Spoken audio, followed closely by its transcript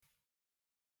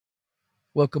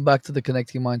Welcome back to the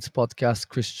Connecting Minds podcast.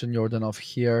 Christian Jordanov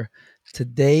here.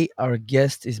 Today, our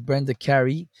guest is Brenda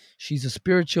Carey. She's a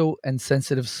spiritual and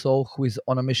sensitive soul who is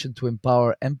on a mission to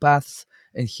empower empaths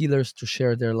and healers to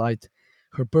share their light.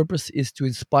 Her purpose is to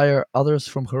inspire others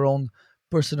from her own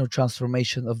personal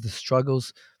transformation of the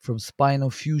struggles from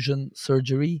spinal fusion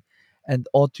surgery and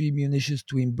autoimmune issues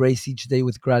to embrace each day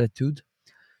with gratitude.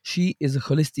 She is a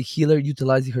holistic healer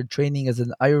utilizing her training as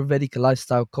an Ayurvedic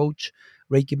lifestyle coach,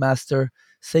 Reiki master,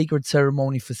 sacred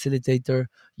ceremony facilitator,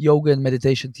 yoga and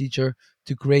meditation teacher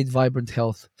to create vibrant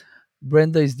health.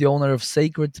 Brenda is the owner of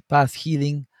Sacred Path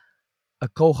Healing, a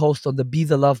co host on the Be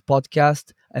the Love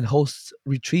podcast, and hosts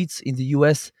retreats in the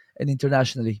US and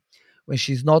internationally. When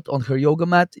she's not on her yoga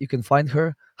mat, you can find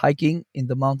her hiking in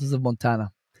the mountains of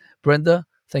Montana. Brenda,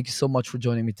 thank you so much for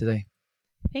joining me today.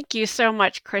 Thank you so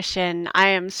much, Christian. I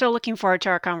am so looking forward to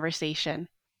our conversation.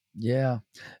 Yeah.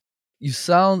 You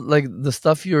sound like the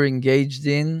stuff you're engaged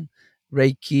in,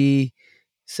 Reiki,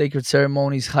 sacred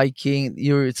ceremonies, hiking.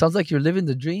 It sounds like you're living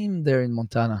the dream there in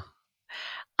Montana.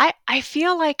 I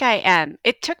feel like I am.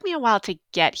 It took me a while to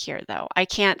get here, though. I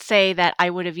can't say that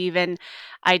I would have even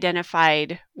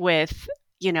identified with,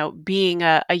 being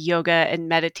a yoga and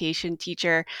meditation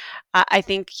teacher. I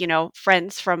think,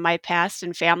 friends from my past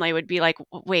and family would be like,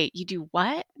 Wait, you do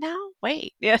what now?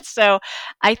 Wait." Yeah. So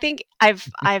I think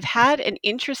I've had an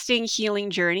interesting healing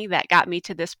journey that got me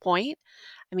to this point.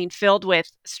 I mean, filled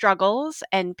with struggles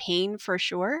and pain for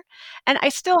sure. And I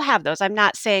still have those. I'm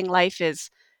not saying life is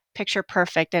picture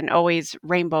perfect and always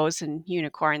rainbows and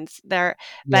unicorns there,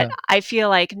 but Yeah. I feel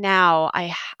like now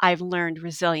I've learned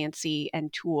resiliency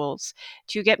and tools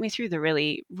to get me through the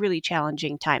really really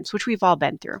challenging times, which we've all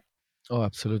been through. Oh,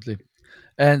 absolutely.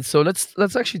 And so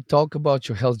let's actually talk about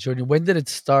your health journey. When did it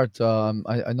start?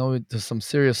 I know there's some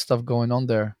serious stuff going on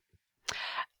there.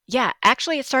 Yeah,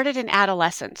 actually, it started in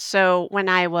adolescence. So when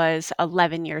I was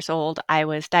 11 years old, I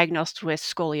was diagnosed with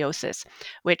scoliosis,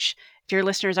 which, if your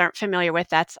listeners aren't familiar with,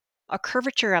 that's a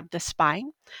curvature of the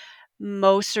spine.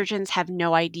 Most surgeons have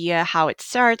no idea how it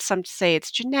starts. Some say it's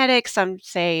genetic, some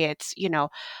say it's,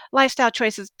 lifestyle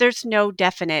choices. There's no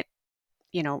definite,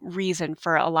 reason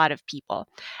for a lot of people.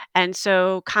 And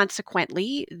so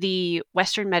consequently, the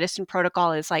Western medicine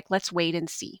protocol is like, let's wait and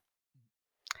see.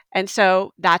 And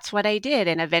so that's what I did.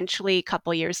 And eventually, a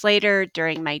couple years later,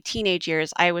 during my teenage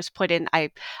years, I was put in, I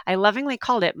lovingly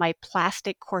called it my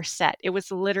plastic corset. It was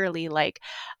literally like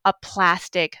a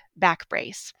plastic back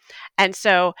brace. And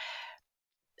so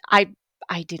I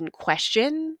I didn't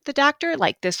question the doctor,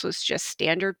 like this was just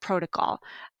standard protocol.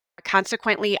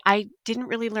 Consequently, I didn't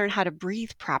really learn how to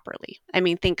breathe properly. I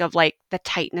mean, think of like the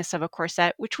tightness of a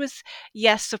corset, which was,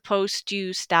 yes, supposed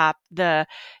to stop the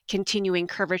continuing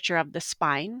curvature of the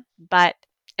spine. But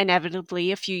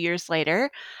inevitably, a few years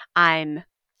later, I'm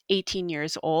 18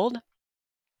 years old,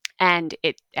 and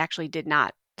it actually did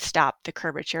not stop the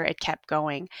curvature. It kept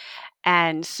going.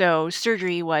 And so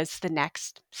surgery was the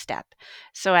next step.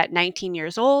 So at 19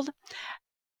 years old,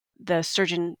 the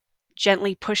surgeon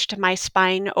gently pushed my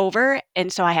spine over,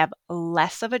 and so I have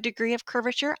less of a degree of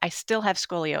curvature. I still have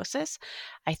scoliosis.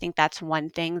 I think that's one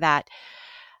thing that,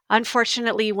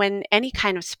 unfortunately, when any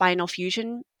kind of spinal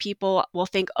fusion, people will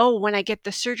think, oh, when I get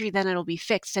the surgery, then it'll be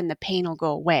fixed and the pain will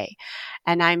go away.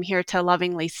 And I'm here to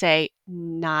lovingly say,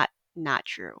 not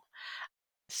true.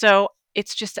 So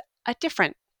it's just a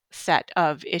different set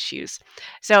of issues.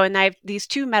 So, and I have these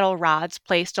two metal rods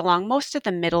placed along most of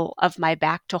the middle of my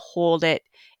back to hold it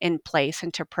in place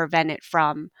and to prevent it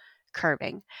from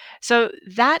curving. So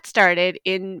that started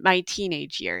in my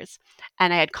teenage years.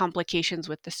 And I had complications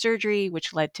with the surgery,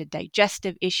 which led to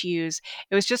digestive issues.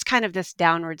 It was just kind of this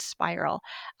downward spiral.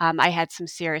 I had some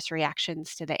serious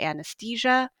reactions to the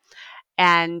anesthesia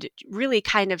and really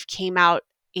kind of came out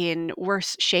in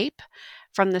worse shape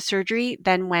from the surgery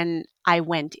than when I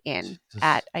went in Jesus.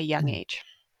 at a young age.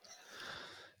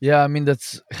 Yeah, I mean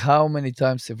that's how many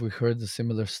times have we heard a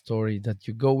similar story that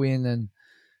you go in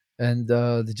and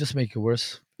they just make it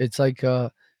worse. It's like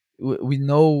we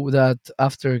know that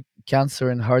after cancer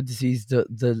and heart disease,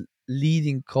 the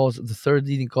leading cause, the third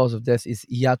leading cause of death is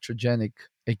iatrogenic,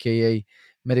 aka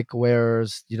medical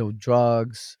errors,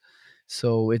 drugs.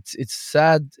 So it's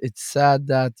sad. It's sad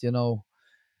that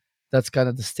that's kind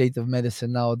of the state of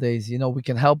medicine nowadays. We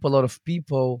can help a lot of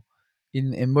people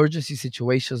in emergency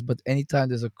situations, but anytime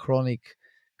there's a chronic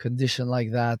condition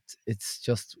like that, it's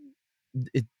just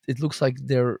it looks like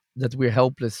we're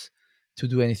helpless to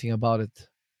do anything about it.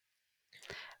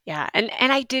 Yeah, and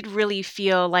I did really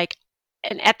feel like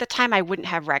And at the time, I wouldn't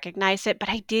have recognized it, but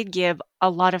I did give a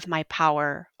lot of my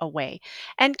power away.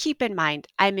 And keep in mind,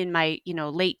 I'm in my,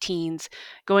 late teens,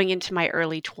 going into my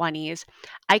early 20s.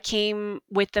 I came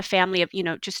with the family of,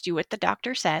 just do what the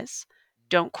doctor says.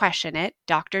 Don't question it.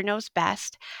 Doctor knows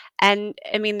best. And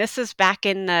I mean, this is back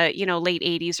in the, late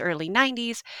 80s, early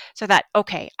 90s. So that,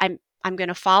 okay, I'm going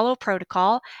to follow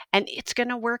protocol and it's going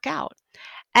to work out.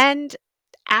 And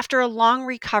after a long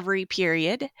recovery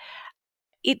period,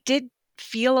 it did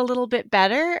feel a little bit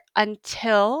better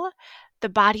until the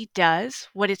body does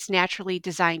what it's naturally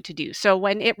designed to do. So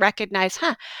when it recognized,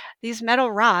 these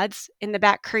metal rods in the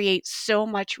back create so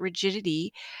much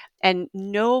rigidity and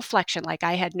no flexion, like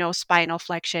I had no spinal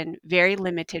flexion, very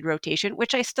limited rotation,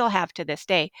 which I still have to this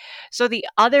day. So the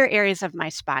other areas of my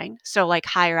spine, so like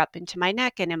higher up into my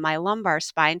neck and in my lumbar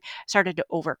spine, started to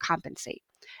overcompensate.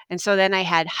 And so then I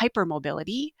had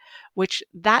hypermobility, which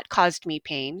that caused me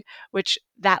pain, which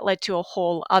that led to a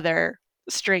whole other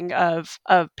string of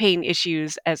pain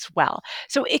issues as well.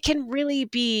 So it can really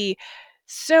be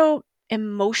so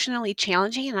emotionally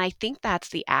challenging, and I think that's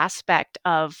the aspect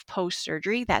of post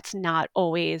surgery that's not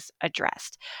always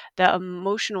addressed. The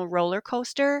emotional roller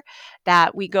coaster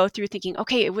that we go through thinking,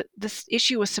 okay, this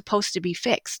issue was supposed to be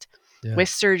fixed Yeah, with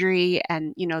surgery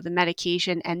and the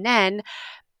medication, and then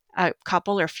a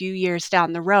couple or few years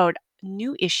down the road,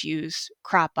 new issues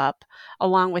crop up,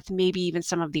 along with maybe even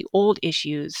some of the old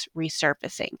issues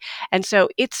resurfacing. And so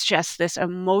it's just this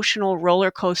emotional roller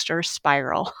coaster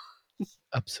spiral.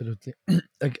 absolutely.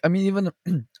 Like, I mean, even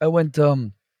I went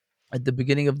at the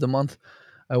beginning of the month.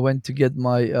 I went to get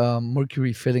my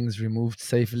mercury fillings removed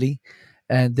safely,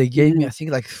 and they gave me, Mm. I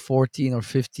think, like 14 or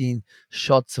 15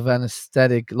 shots of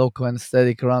anesthetic, local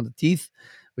anesthetic around the teeth,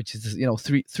 which is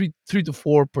three to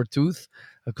four per tooth,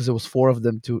 because there was four of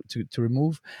them to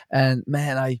remove. And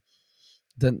man,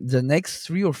 the next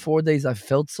 3 or 4 days I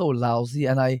felt so lousy,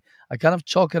 and I kind of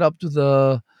chalk it up to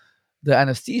the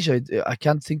anesthesia. I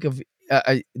can't think of.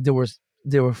 There was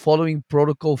they were following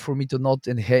protocol for me to not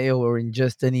inhale or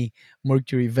ingest any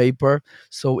mercury vapor,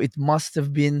 so it must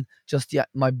have been just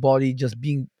my body just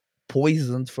being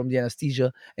poisoned from the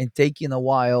anesthesia and taking a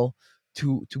while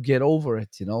to get over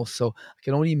it. So I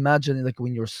can only imagine, like,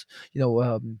 when you're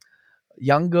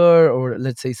younger, or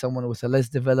let's say someone with a less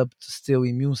developed still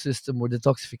immune system or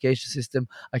detoxification system,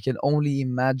 I can only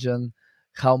imagine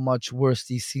how much worse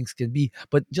these things can be.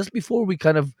 But just before we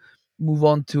kind of move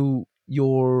on to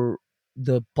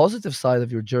the positive side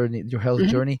of your journey, your health Mhm.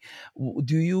 journey,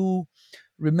 do you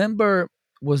remember,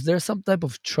 was there some type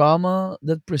of trauma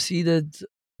that preceded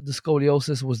the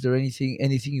scoliosis? Was there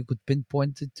anything you could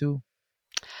pinpoint it to?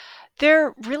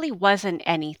 There really wasn't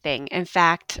anything. In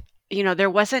fact, there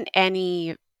wasn't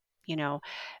any, you know,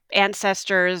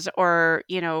 ancestors or,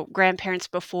 grandparents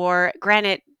before.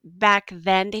 Granted, back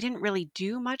then they didn't really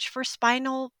do much for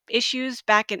spinal issues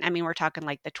back in, I mean, we're talking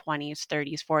like the 20s,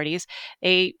 30s, 40s.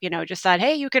 They, just thought,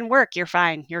 hey, you can work, you're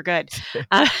fine, you're good.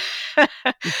 Uh,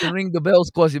 You can ring the bells,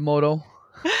 Quasimodo.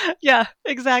 yeah,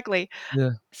 exactly.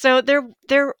 Yeah. So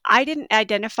I didn't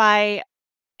identify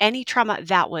any trauma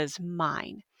that was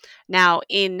mine. Now,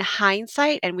 in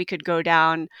hindsight, and we could go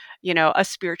down, a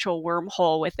spiritual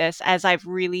wormhole with this, as I've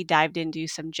really dived into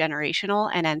some generational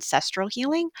and ancestral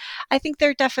healing, I think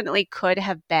there definitely could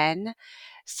have been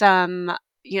some,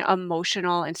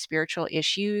 emotional and spiritual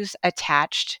issues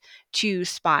attached to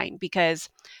spine, because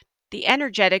the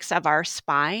energetics of our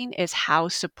spine is how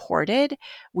supported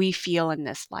we feel in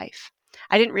this life.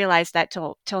 I didn't realize that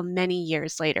till many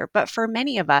years later, but for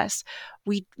many of us,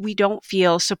 we don't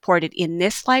feel supported in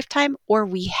this lifetime, or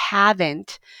we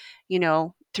haven't,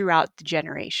 throughout the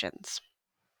generations.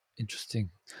 Interesting.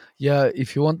 Yeah,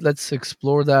 if you want, let's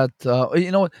explore that.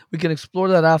 You know what? We can explore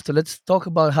that after. Let's talk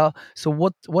about how. So,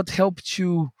 what helped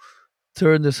you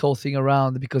turn this whole thing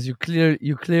around? Because you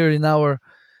clearly now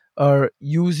are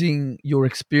using your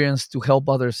experience to help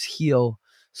others heal.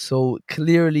 So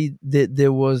clearly,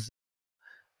 there was,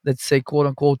 let's say, quote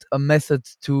unquote, a method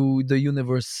to the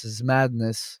universe's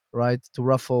madness, right? To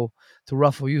ruffle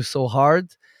you so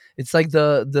hard. It's like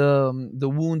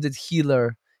the wounded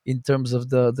healer in terms of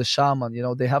the shaman.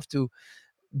 They have to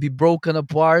be broken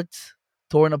apart,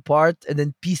 torn apart, and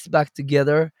then pieced back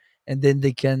together, and then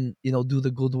they can do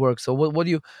the good work. So what do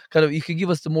you kind of, you can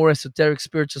give us the more esoteric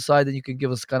spiritual side, and you can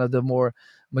give us kind of the more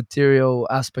material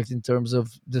aspect in terms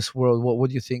of this world. What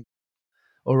do you think,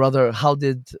 or rather, how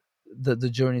did the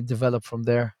journey develop from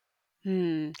there?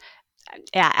 Hmm.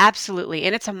 Yeah, absolutely.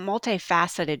 And it's a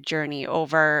multifaceted journey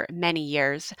over many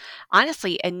years.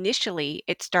 Honestly, initially,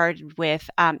 it started with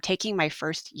taking my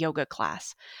first yoga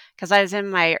class because I was in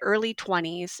my early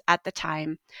 20s at the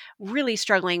time, really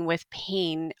struggling with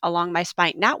pain along my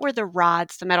spine, not where the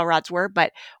rods, the metal rods were,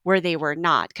 but where they were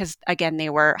not, because again, they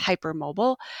were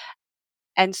hypermobile.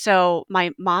 And so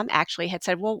my mom actually had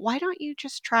said, "Well, why don't you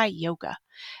just try yoga?"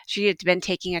 She had been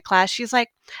taking a class. She's like,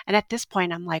 and at this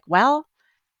point, I'm like, well,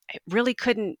 I really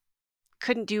couldn't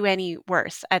do any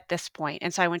worse at this point.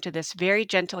 And so I went to this very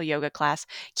gentle yoga class.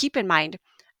 Keep in mind,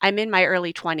 I'm in my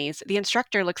early 20s. The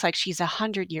instructor looks like she's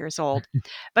 100 years old,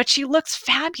 but she looks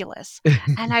fabulous.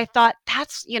 And I thought,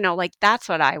 that's, like that's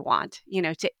what I want,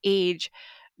 to age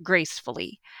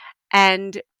gracefully.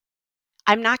 And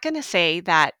I'm not going to say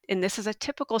that, and this is a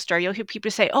typical story. You'll hear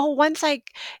people say, "Oh, once I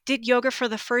did yoga for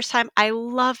the first time, I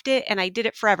loved it and I did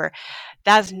it forever."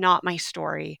 That's not my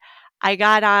story. I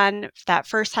got on that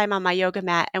first time on my yoga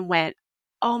mat and went,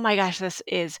 "Oh my gosh, this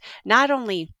is not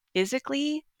only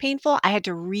physically painful, I had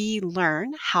to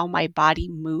relearn how my body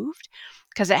moved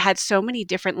because it had so many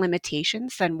different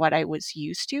limitations than what I was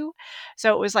used to."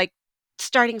 So it was like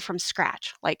starting from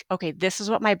scratch. Like, okay, this is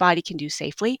what my body can do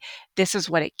safely. This is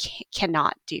what it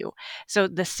cannot do. So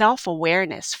the self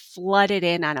awareness flooded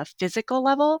in on a physical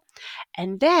level,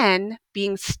 and then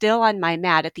being still on my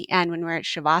mat at the end when we are at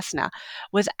Shavasana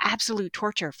was absolute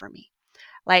torture for me.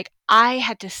 Like I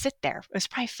had to sit there, it was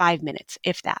probably 5 minutes,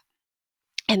 if that,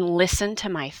 and listen to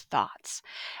my thoughts.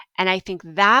 And I think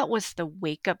that was the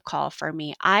wake up call for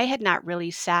me. I had not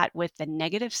really sat with the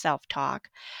negative self talk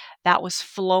that was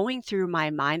flowing through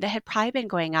my mind that had probably been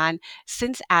going on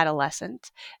since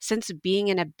adolescence, since being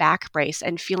in a back brace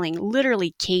and feeling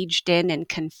literally caged in and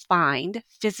confined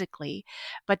physically,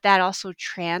 but that also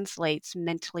translates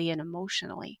mentally and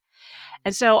emotionally.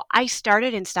 And so I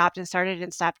started and stopped and started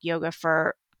and stopped yoga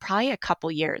for probably a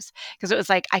couple years because it was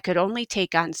like I could only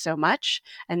take on so much,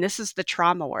 and this is the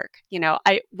trauma work.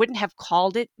 I wouldn't have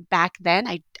called it back then.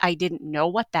 I didn't know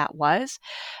what that was,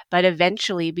 but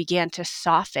eventually began to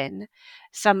soften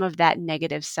some of that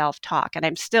negative self-talk. And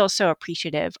I'm still so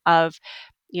appreciative of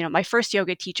my first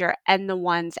yoga teacher and the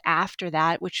ones after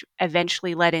that, which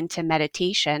eventually led into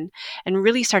meditation and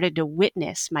really started to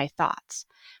witness my thoughts.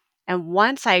 And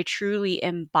once I truly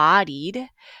embodied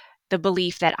the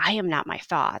belief that I am not my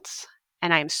thoughts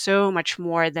and I am so much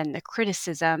more than the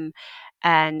criticism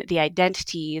and the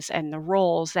identities and the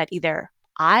roles that either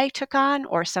I took on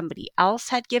or somebody else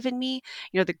had given me,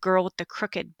 the girl with the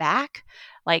crooked back,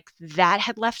 like that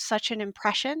had left such an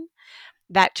impression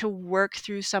that to work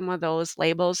through some of those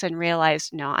labels and realize,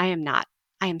 no, I am not.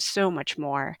 I am so much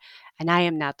more, and I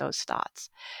am not those thoughts.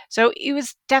 So it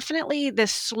was definitely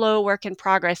this slow work in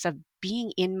progress of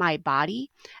being in my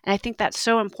body. And I think that's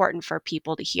so important for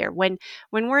people to hear. When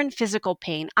we're in physical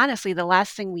pain, honestly, the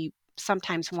last thing we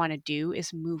sometimes want to do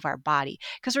is move our body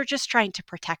because we're just trying to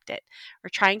protect it. We're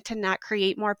trying to not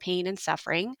create more pain and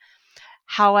suffering.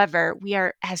 However, we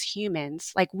are, as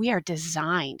humans, like we are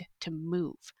designed to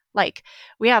move. Like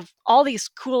we have all these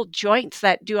cool joints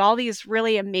that do all these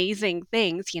really amazing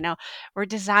things, we're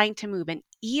designed to move. And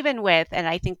even with, and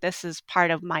I think this is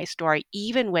part of my story,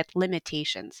 even with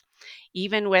limitations,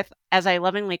 even with, as I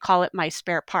lovingly call it, my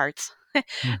spare parts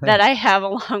that I have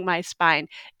along my spine,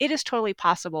 it is totally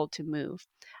possible to move.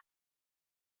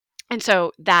 And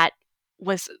so that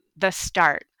was the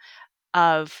start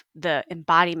of the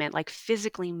embodiment, like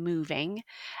physically moving,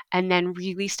 and then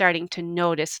really starting to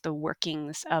notice the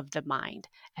workings of the mind.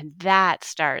 And that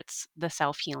starts the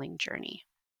self healing journey.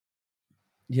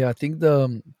 Yeah, I think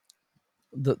the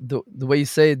way you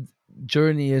say it,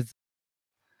 journey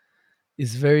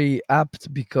is very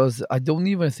apt because I don't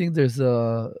even think there's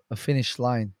a finish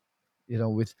line.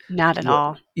 With Not at what,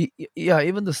 all. yeah,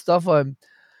 even the stuff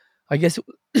I guess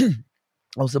I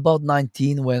was about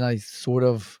 19 when I sort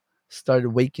of started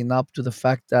waking up to the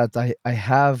fact that I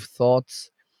have thoughts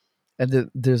and that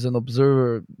there's an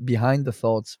observer behind the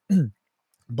thoughts.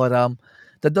 But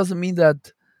that doesn't mean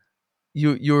that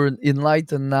you're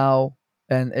enlightened now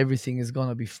and everything is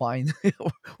gonna be fine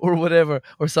or whatever,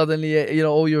 or suddenly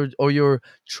all your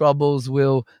troubles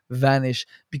will vanish,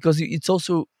 because it's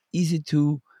also easy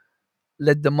to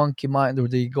let the monkey mind or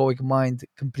the egoic mind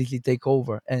completely take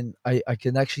over. And I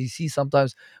can actually see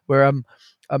sometimes where I'm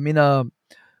in a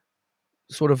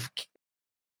sort of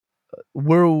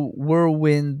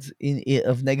whirlwind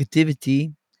of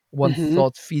negativity, one Hmm.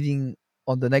 thought feeding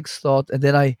on the next thought, and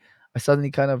then I suddenly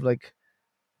kind of like,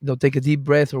 take a deep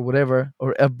breath or whatever,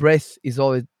 or a breath is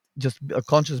all it, just a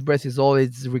conscious breath is all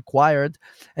it's required,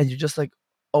 and you're just like,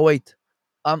 oh wait,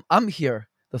 I'm here,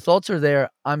 the thoughts are there,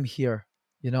 I'm here.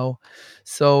 you know.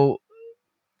 So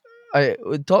I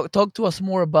talk to us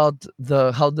more about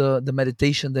the how the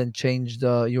meditation then changed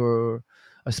your,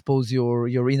 I suppose, your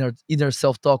inner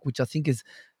self talk, which I think is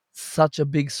such a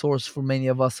big source for many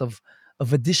of us of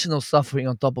additional suffering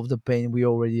on top of the pain we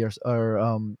already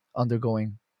are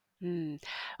undergoing. Mm.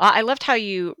 Well, I loved how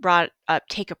you brought up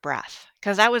take a breath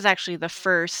because that was actually the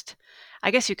first,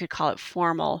 I guess you could call it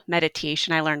formal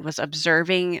meditation I learned was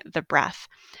observing the breath.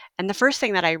 And the first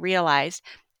thing that I realized,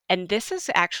 and this is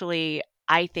actually,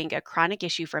 I think, a chronic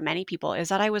issue for many people, is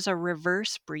that I was a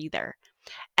reverse breather.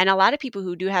 And a lot of people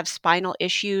who do have spinal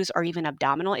issues or even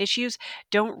abdominal issues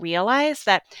don't realize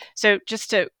that. So,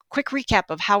 just a quick recap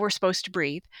of how we're supposed to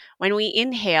breathe. When we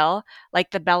inhale,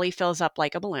 like the belly fills up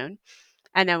like a balloon.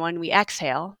 And then when we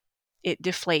exhale, it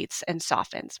deflates and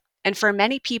softens. And for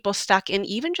many people stuck in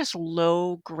even just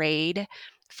low grade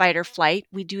fight or flight,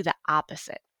 we do the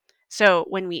opposite. So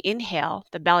when we inhale,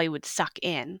 the belly would suck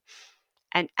in,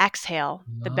 and exhale,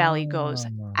 the belly goes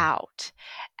Ah, out.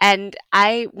 And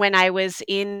when I was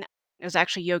in, it was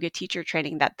actually yoga teacher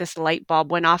training that this light bulb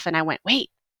went off, and I went, wait,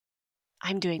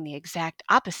 I'm doing the exact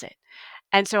opposite.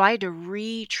 And so I had to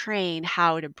retrain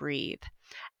how to breathe.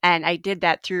 And I did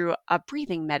that through a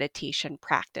breathing meditation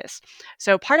practice.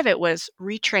 So part of it was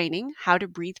retraining how to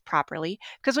breathe properly.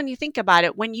 Because when you think about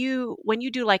it, when you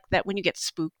do like that, when you get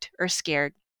spooked or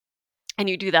scared and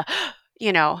you do the,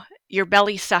 your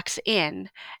belly sucks in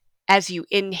as you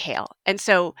inhale. And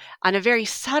so on a very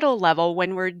subtle level,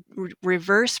 when we're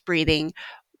reverse breathing,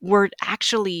 we're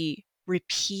actually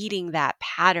repeating that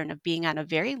pattern of being on a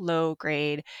very low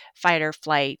grade fight or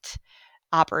flight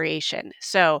operation.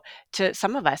 So to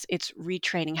some of us, it's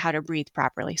retraining how to breathe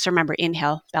properly. So remember,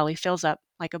 inhale, belly fills up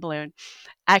like a balloon.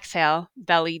 Exhale,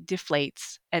 belly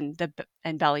deflates and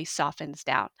belly softens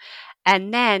down.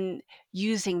 And then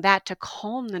using that to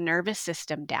calm the nervous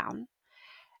system down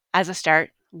as a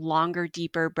start, longer,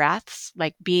 deeper breaths,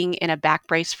 like being in a back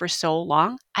brace for so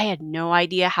long, I had no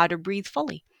idea how to breathe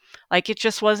fully. Like it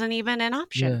just wasn't even an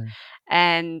option. yeah.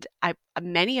 And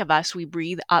many of us, we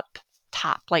breathe up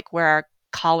top, like where our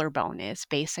collarbone is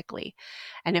basically.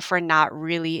 And if we're not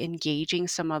really engaging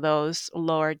some of those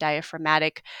lower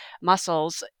diaphragmatic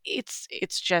muscles, it's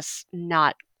just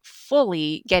not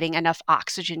fully getting enough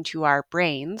oxygen to our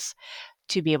brains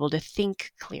to be able to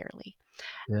think clearly.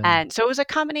 Yeah. And so it was a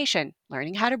combination,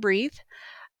 learning how to breathe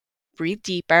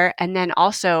deeper, and then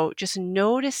also just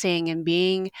noticing and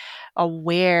being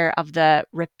aware of the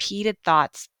repeated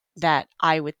thoughts that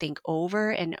I would think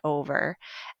over and over.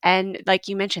 And like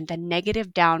you mentioned, the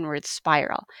negative downward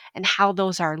spiral and how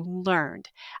those are learned.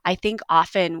 I think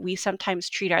often we sometimes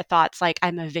treat our thoughts like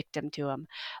I'm a victim to them,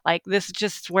 like this is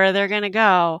just where they're going to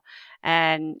go.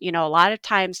 And, a lot of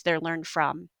times they're learned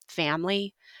from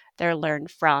family, they're learned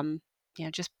from,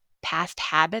 just past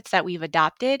habits that we've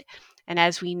adopted. And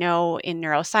as we know in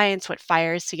neuroscience, what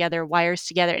fires together wires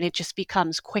together, and it just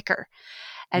becomes quicker.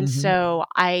 And Hmm. so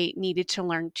I needed to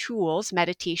learn tools.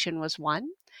 Meditation was one.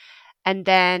 And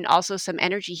then also some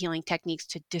energy healing techniques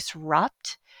to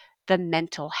disrupt the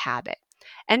mental habit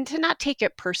and to not take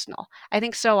it personal. I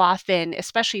think so often,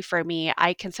 especially for me,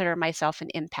 I consider myself an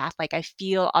empath. Like I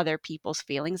feel other people's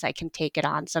feelings. I can take it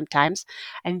on sometimes.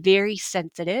 I'm very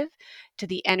sensitive to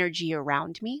the energy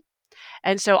around me.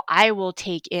 And so I will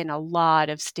take in a lot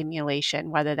of stimulation,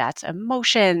 whether that's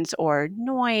emotions or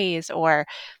noise or,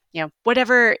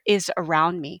 whatever is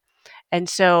around me. And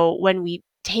so when we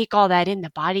take all that in, the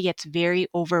body gets very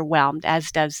overwhelmed, as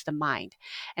does the mind.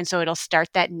 And so it'll start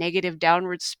that negative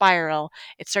downward spiral.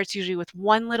 It starts usually with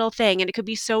one little thing, and it could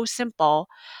be so simple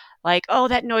like, oh,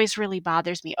 that noise really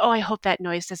bothers me. Oh, I hope that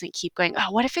noise doesn't keep going.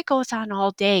 Oh, what if it goes on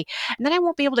all day? And then I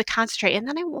won't be able to concentrate. And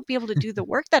then I won't be able to do the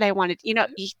work that I wanted. Like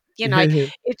Yeah.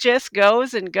 it just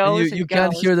goes and And goes you and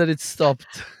can't goes. hear that it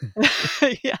stopped.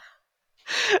 Yeah,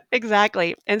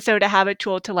 exactly. And so to have a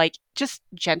tool to like just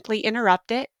gently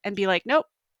interrupt it and be like, nope,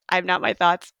 I'm not my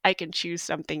thoughts. I can choose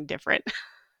something different.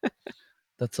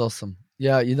 That's awesome.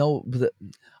 Yeah, but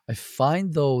I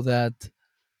find though that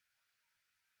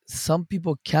some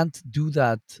people can't do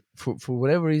that for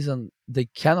whatever reason. They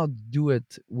cannot do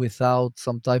it without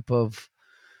some type of,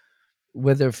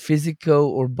 whether physical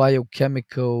or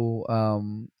biochemical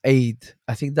aid.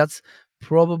 I think that's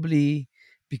probably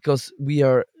because we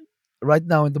are right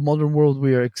now in the modern world,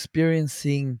 we are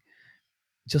experiencing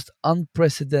just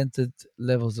unprecedented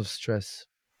levels of stress,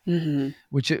 Hmm.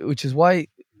 which is why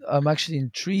I'm actually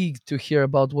intrigued to hear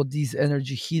about what these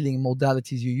energy healing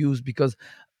modalities you use, because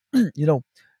you know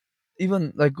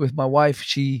even like with my wife,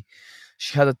 she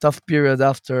had a tough period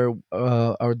after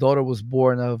our daughter was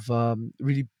born of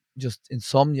really just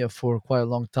insomnia for quite a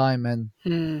long time,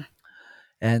 Mm.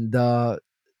 and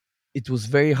it was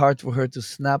very hard for her to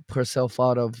snap herself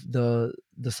out of the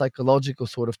psychological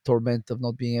sort of torment of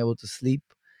not being able to sleep.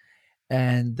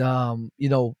 And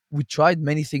we tried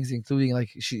many things, including like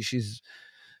she's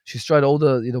tried all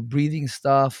the breathing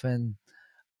stuff and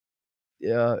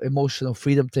emotional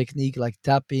freedom technique like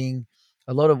tapping.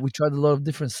 We tried a lot of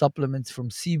different supplements from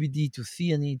CBD to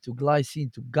theanine to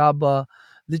glycine to GABA.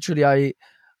 Literally,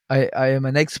 I am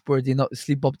an expert in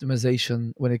sleep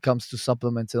optimization when it comes to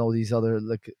supplements and all these other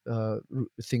like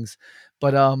things.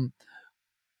 But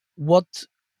what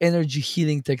energy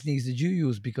healing techniques did you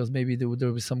use? Because maybe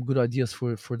there was some good ideas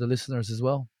for the listeners as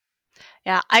well.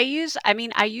 Yeah, I use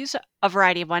a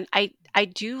variety of one. I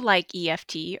do like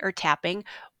EFT or tapping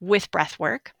with breath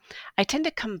work. I tend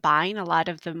to combine a lot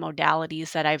of the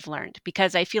modalities that I've learned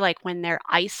because I feel like when they're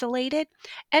isolated,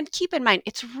 and keep in mind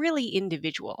it's really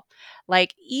individual.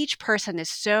 Like each person is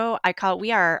so I call it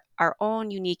we are our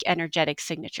own unique energetic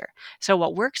signature. So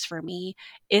what works for me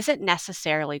isn't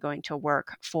necessarily going to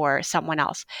work for someone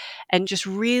else. And just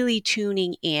really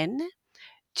tuning in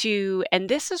to and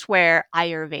this is where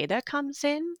Ayurveda comes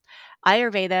in.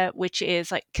 Ayurveda, which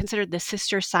is like considered the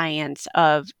sister science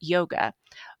of yoga,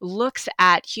 looks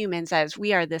at humans as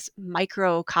we are this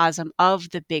microcosm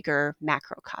of the bigger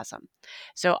macrocosm.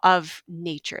 So of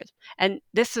nature. And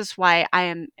this is why I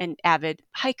am an avid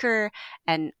hiker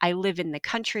and I live in the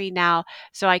country now.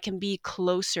 So I can be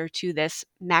closer to this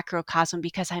macrocosm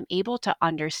because I'm able to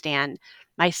understand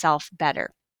myself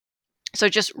better. So,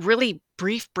 just really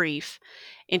brief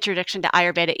introduction to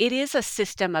Ayurveda. It is a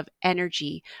system of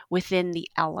energy within the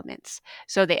elements.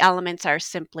 So, the elements are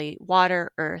simply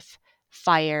water, earth,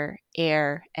 fire,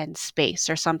 air, and space,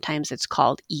 or sometimes it's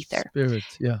called ether. Spirit,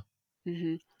 yeah.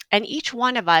 Mhm. And each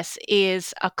one of us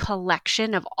is a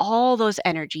collection of all those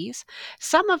energies.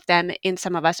 Some of them in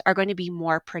some of us are going to be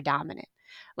more predominant.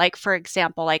 Like, for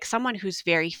example, like someone who's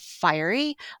very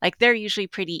fiery, like they're usually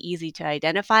pretty easy to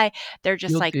identify. They're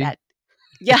just like Guilty. that.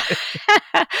 Yeah.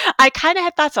 I kind of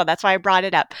had thought so. That's why I brought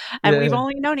it up. And we've Yeah.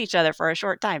 only known each other for a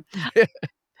short time. Yeah.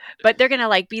 But they're gonna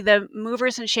like be the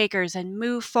movers and shakers and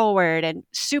move forward and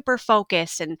super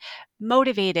focused and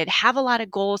motivated, have a lot of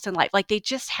goals in life. Like they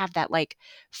just have that like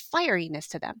fieriness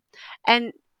to them.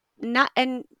 And not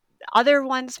and other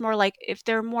ones more like if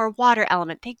they're more water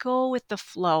element, they go with the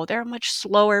flow. They're a much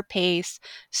slower pace,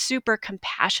 super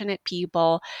compassionate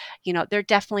people. You know, they're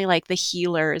definitely like the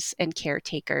healers and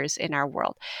caretakers in our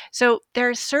world. So there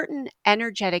are certain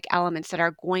energetic elements that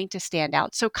are going to stand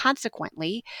out. So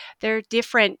consequently, there are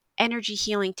different energy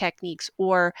healing techniques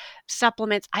or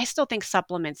supplements. I still think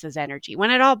supplements is energy. When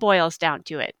it all boils down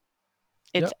to it,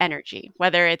 Yeah. it's energy,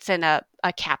 whether it's in a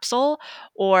capsule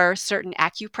or certain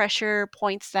acupressure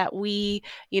points that we,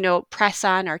 press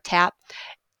on or tap.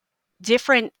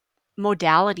 Different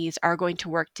modalities are going to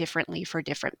work differently for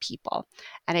different people.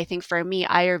 And I think for me,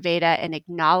 Ayurveda and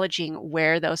acknowledging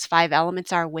where those five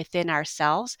elements are within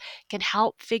ourselves can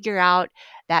help figure out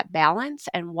that balance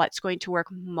and what's going to work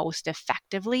most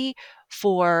effectively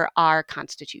for our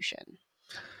constitution.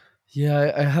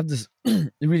 Yeah, I have this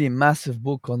really massive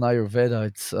book on Ayurveda.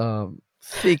 It's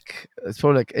thick. It's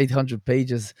probably like 800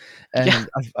 pages, Yeah, and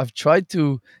I've tried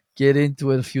to get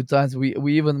into it a few times. We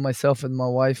even myself and my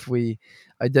wife we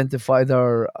identified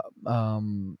our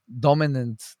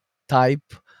dominant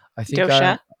type. I think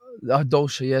I'm dosha.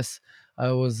 dosha. Yes,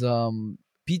 I was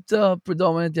Pitta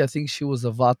predominantly. I think she was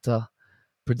a Vata Okay.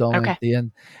 predominantly,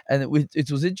 and it was.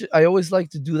 I always like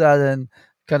to do that and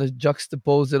kind of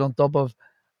juxtapose it on top of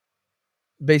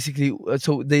basically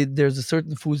so there's a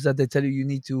certain foods that they tell you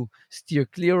need to steer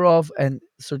clear of and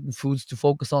certain foods to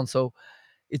focus on. So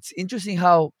it's interesting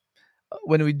how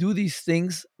when we do these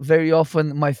things, very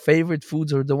often my favorite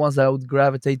foods or the ones that I would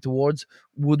gravitate towards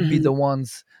would be Mhm. the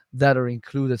ones that are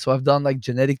included. So I've done like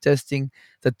genetic testing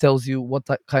that tells you what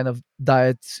kind of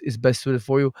diet is best suited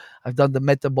for you. I've done the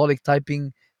metabolic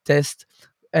typing test,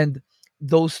 and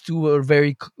those two are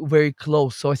very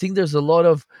close. So I think there's a lot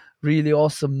of really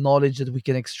awesome knowledge that we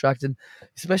can extract, and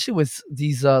especially with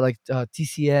these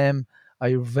TCM,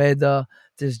 Ayurveda.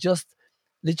 There's just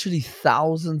literally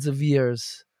thousands of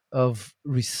years of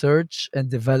research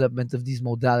and development of these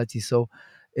modalities. So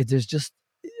there's just,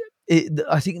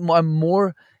 I think I'm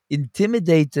more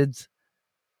intimidated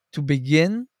to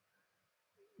begin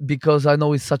because I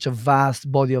know it's such a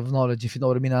vast body of knowledge, if you know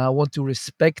what I mean. And I want to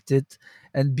respect it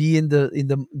and be in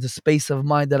the space of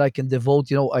mind that I can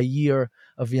devote, a year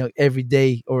of, every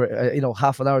day, or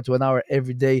half an hour to an hour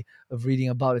every day of reading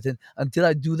about it. And until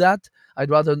I do that, I'd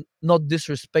rather not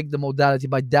disrespect the modality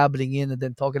by dabbling in and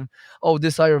then talking, oh,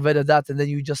 this Ayurveda, that, and then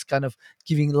you just kind of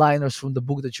giving liners from the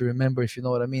book that you remember, if you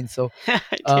know what I mean. So, I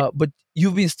do. but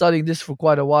you've been studying this for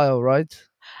quite a while, right?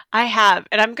 I have,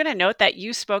 and I'm gonna note that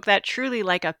you spoke that truly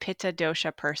like a Pitta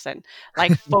dosha person,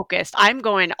 like focused. I'm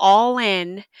going all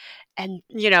in and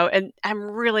I'm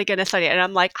really gonna study it. And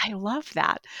I'm like, I love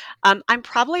that. I'm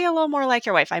probably a little more like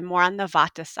your wife. I'm more on the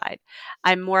Vata side.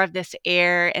 I'm more of this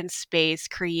air and space,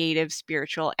 creative,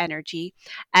 spiritual energy.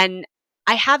 And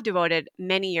I have devoted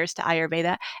many years to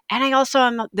Ayurveda. And I also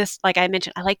am this, like I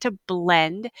mentioned, I like to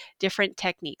blend different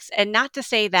techniques. And not to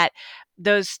say that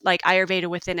those like Ayurveda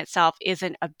within itself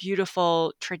isn't a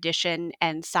beautiful tradition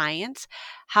and science.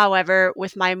 However,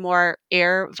 with my more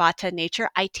air vata nature,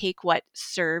 I take what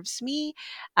serves me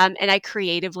and I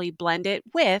creatively blend it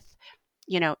with,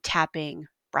 tapping,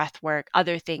 breath work,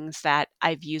 other things that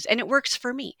I've used. And it works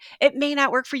for me. It may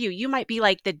not work for you. You might be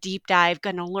like the deep dive,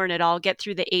 going to learn it all, get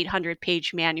through the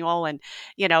 800-page manual, and,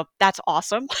 that's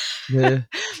awesome. Yeah,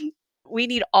 We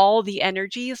need all the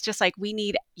energies, just like we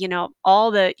need,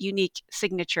 all the unique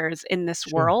signatures in this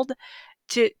sure. world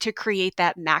to create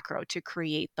that macro, to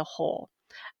create the whole.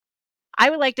 I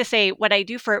would like to say what I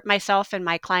do for myself and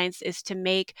my clients is to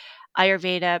make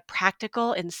Ayurveda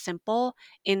practical and simple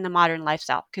in the modern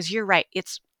lifestyle. Because you're right,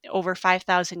 it's over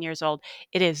 5,000 years old.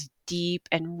 It is deep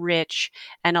and rich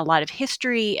and a lot of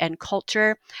history and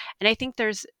culture. And I think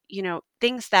there's,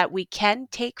 things that we can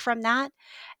take from that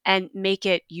and make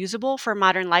it usable for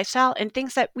modern lifestyle, and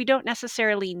things that we don't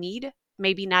necessarily need.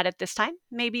 Maybe not at this time.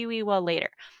 Maybe we will later.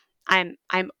 I'm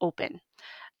open.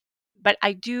 But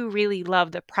I do really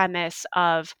love the premise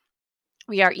of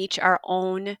we are each our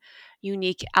own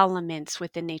unique elements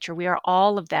within nature. We are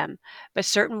all of them, but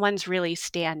certain ones really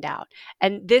stand out.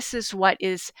 And this is what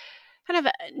is kind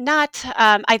of not,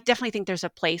 I definitely think there's a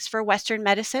place for Western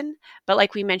medicine, but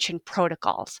like we mentioned,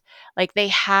 protocols. Like they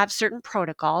have certain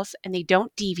protocols and they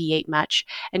don't deviate much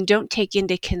and don't take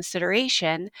into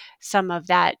consideration some of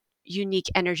that unique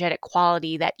energetic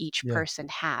quality that each Yeah, person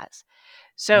has.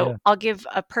 So yeah, I'll give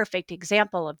a perfect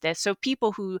example of this. So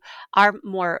people who are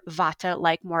more vata,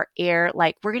 like more air,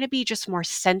 like we're going to be just more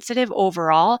sensitive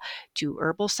overall to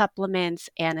herbal supplements,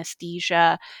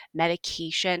 anesthesia,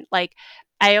 medication. Like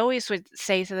I always would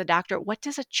say to the doctor, what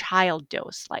does a child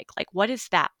dose like? Like what is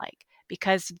that like?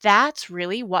 Because that's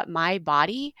really what my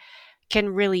body can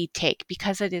really take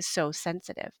because it is so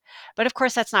sensitive. But of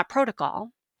course, that's not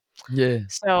protocol. yeah,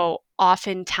 So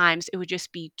oftentimes it would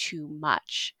just be too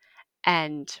much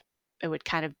and it would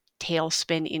kind of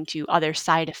tailspin into other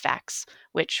side effects,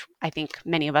 which I think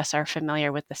many of us are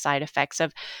familiar with the side effects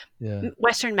of yeah.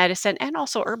 Western medicine, and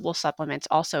also herbal supplements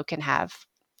also can have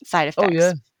side Oh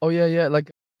yeah, effects. oh yeah, yeah. Like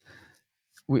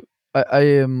we, I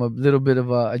am a little bit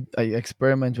of I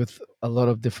experiment with a lot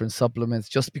of different supplements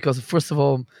just because, first of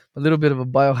all, I'm a little bit of a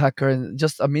biohacker and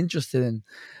just I'm interested in.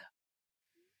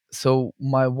 So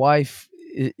my wife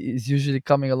is usually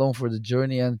coming along for the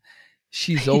journey, and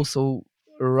she's also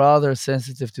rather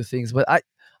sensitive to things. But I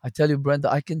tell you, Brenda,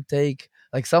 I can take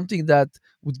like something that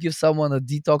would give someone a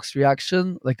detox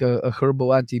reaction, like a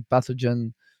herbal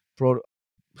anti-pathogen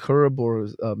herb or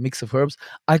a mix of herbs.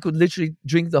 I could literally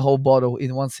drink the whole bottle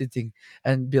in one sitting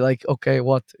and be like, okay,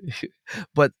 what?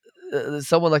 But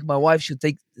someone like my wife should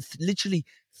take literally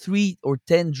 3 or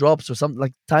 10 drops or something,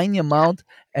 like tiny Yeah, amount,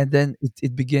 and then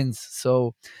it begins.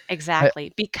 So I exactly.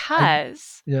 I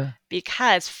Because yeah,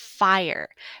 because fire.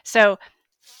 So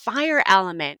fire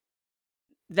element,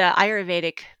 the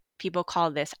Ayurvedic people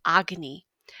call this Agni.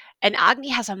 And Agni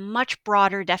has a much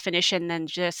broader definition than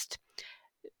just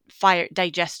fire,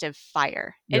 digestive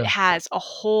fire. It yeah, has a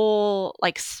whole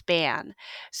like span.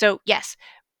 So yes,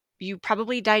 you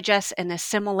probably digest and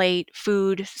assimilate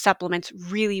food supplements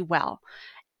really well.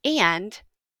 And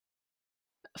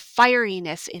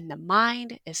fieriness in the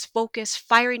mind is focus,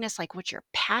 fieriness like what you're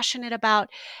passionate about.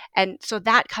 And so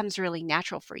that comes really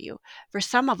natural for you. For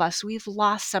some of us, we've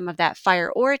lost some of that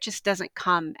fire, or it just doesn't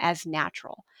come as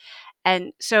natural.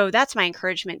 And so that's my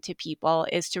encouragement to people,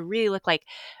 is to really look like,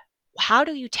 how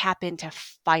do you tap into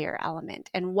fire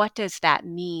element, and what does that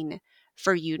mean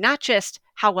for you? Not just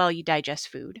how well you digest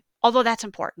food, although that's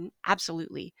important,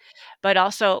 absolutely, but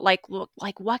also like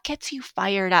what gets you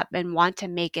fired up and want to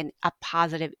make a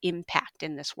positive impact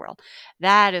in this world.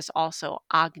 That is also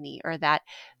Agni, or that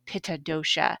Pitta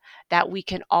dosha, that we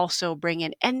can also bring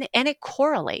in, and it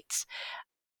correlates.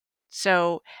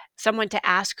 So someone to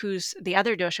ask who's the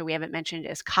other dosha we haven't mentioned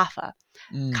is kapha.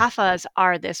 Mm, Kaphas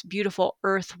are this beautiful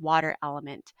earth water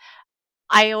element.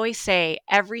 I always say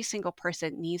every single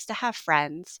person needs to have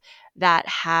friends that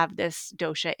have this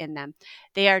dosha in them.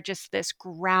 They are just this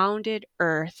grounded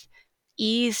earth,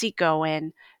 easy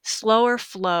going, slower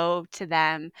flow to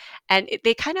them, and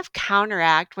they kind of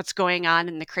counteract what's going on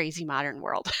in the crazy modern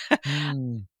world.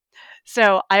 mm,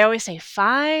 So I always say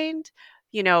find,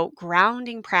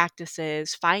 grounding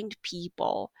practices, find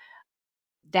people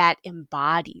that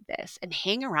embody this and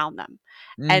hang around them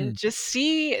and mm. just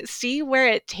see where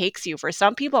it takes you. For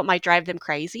some people, it might drive them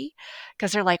crazy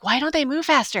because they're like, why don't they move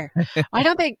faster? Why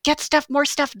don't they get more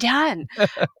stuff done?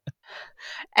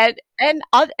 And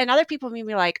other people may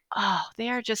be like, oh, they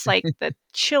are just like the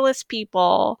chillest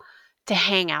people to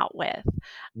hang out with.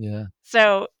 Yeah.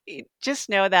 So just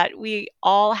know that we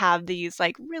all have these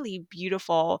like really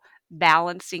beautiful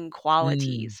balancing Mm,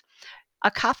 qualities.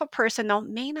 A kapha person, though,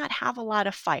 may not have a lot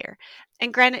of fire.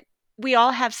 And granted, we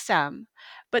all have some,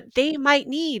 but they might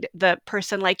need the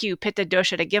person like you, Pitta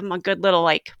Dosha, to give them a good little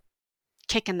like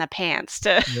kick in the pants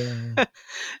to yeah.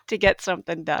 to get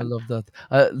something I done. love that.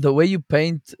 The way you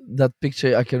paint that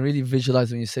picture, I can really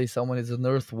visualize when you say someone is an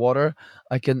earth water.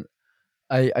 I can,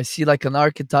 I see like an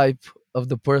archetype of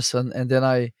the person, and then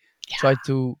I try Yeah.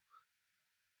 to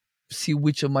see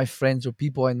which of my friends or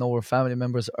people I know or family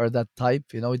members are that type.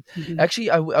 Mhm. Actually,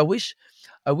 I wish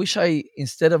I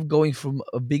instead of going from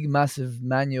a big massive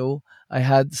manual, I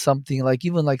had something like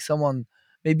even like someone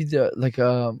maybe the like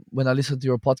when I listen to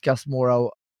your podcast more,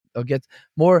 I'll get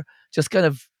more just kind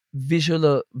of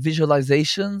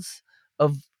visualizations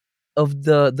of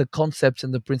the concepts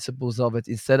and the principles of it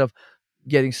instead of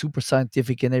getting super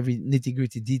scientific in every nitty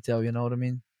gritty detail. You know what I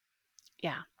mean?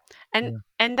 Yeah. And Yeah.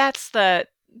 and that's the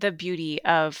beauty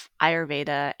of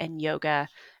Ayurveda and yoga,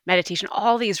 meditation,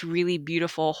 all these really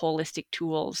beautiful holistic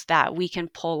tools that we can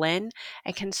pull in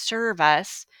and can serve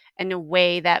us in a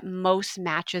way that most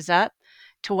matches up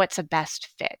to what's a best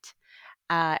fit.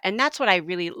 And that's what I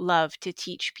really love to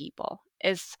teach people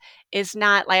is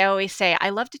not like I always say, I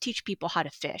love to teach people how to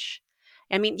fish.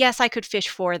 I mean, yes, I could fish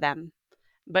for them,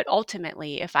 but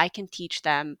ultimately, if I can teach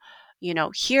them,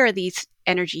 here are these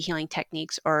energy healing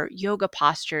techniques or yoga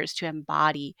postures to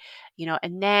embody,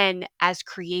 and then as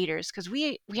creators, because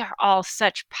we are all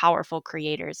such powerful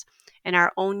creators in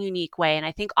our own unique way. And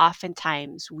I think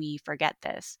oftentimes we forget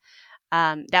this,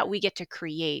 that we get to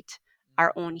create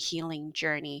our own healing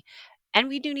journey. And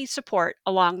we do need support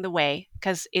along the way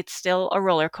because it's still a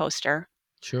roller coaster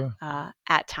Sure.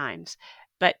 at times.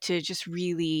 But to just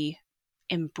really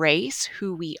embrace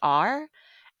who we are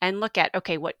and look at,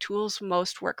 okay, what tools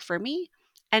most work for me?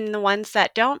 And the ones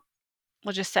that don't,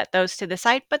 we'll just set those to the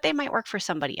side, but they might work for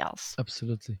somebody else.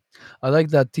 Absolutely. I like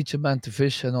that teach a man to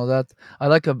fish and all that. I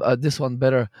like this one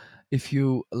better. If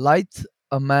you light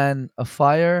a man a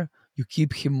fire, you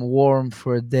keep him warm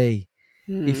for a day.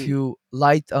 If Hmm. you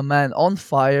light a man on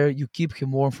fire, you keep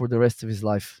him warm for the rest of his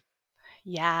life.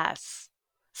 Yes.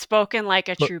 Spoken like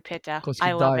a true pitta. Because he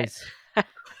I love it. dies.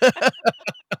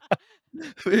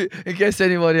 In case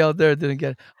anybody out there didn't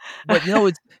get it. But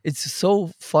it's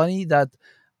so funny that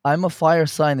I'm a fire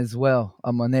sign as well.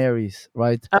 I'm an Aries,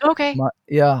 right? Okay.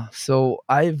 Yeah, so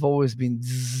I've always been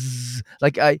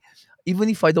like I even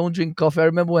if I don't drink coffee, I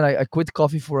remember when I quit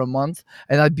coffee for a month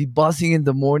and I'd be buzzing in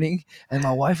the morning and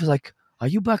my wife was like, "Are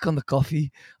you back on the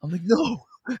coffee?" I'm like, "No,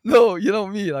 no, you know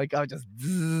me." Like I just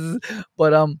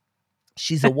but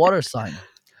she's a water sign.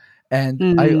 And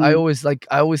I Mm. always I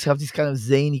always have these kind of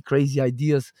zany, crazy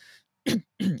ideas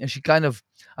and she kind of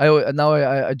now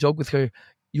I joke with her,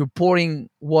 you're pouring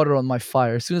water on my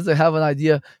fire. As soon as I have an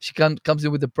idea, she comes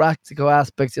in with the practical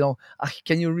aspects. "Ah,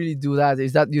 can you really do that?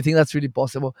 Do you think that's really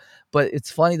possible?" But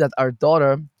it's funny that our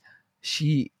daughter,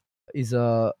 she is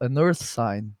an earth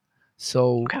sign,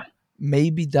 so Okay.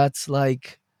 maybe that's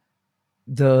like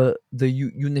the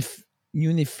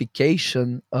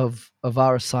unification of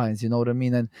our signs. You know what I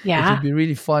mean? And it would Yeah. be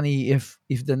really funny if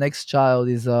the next child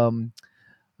is an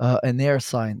air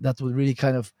sign. That would really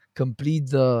kind of complete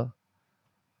the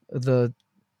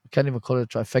can't even call it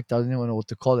trifecta. I don't even know what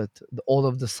to call it. All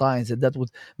of the signs, and that would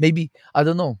maybe I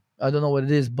don't know what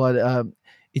it is, but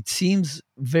it seems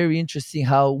very interesting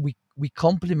how we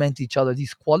complement each other.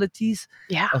 These qualities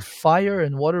Yeah. of fire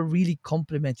and water really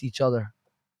complement each other.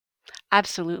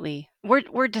 Absolutely.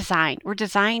 We're designed. We're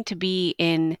designed to be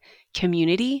in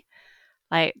community.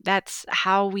 Like that's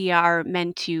how we are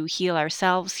meant to heal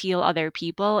ourselves, heal other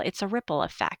people. It's a ripple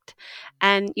effect.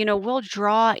 And we'll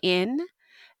draw in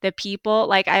the people.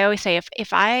 Like I always say,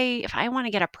 if I want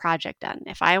to get a project done,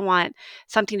 if I want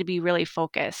something to be really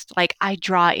focused, like I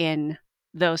draw in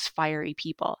those fiery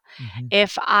people. Hmm.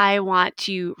 If I want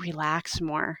to relax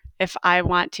more, if I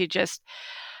want to just,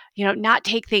 not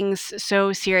take things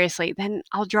so seriously, then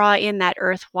I'll draw in that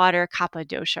earth, water, kapha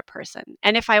dosha person.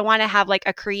 And if I want to have like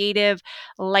a creative,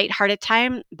 lighthearted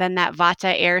time, then that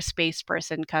vata air space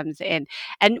person comes in.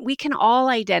 And we can all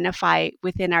identify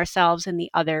within ourselves and the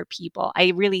other people.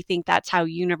 I really think that's how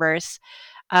universe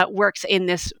works in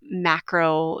this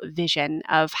macro vision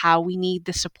of how we need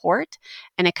the support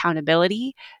and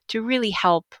accountability to really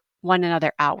help one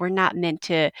another out. We're not meant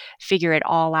to figure it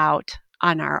all out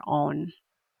on our own.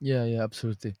 Yeah, yeah,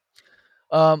 absolutely.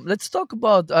 Let's talk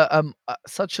about. I'm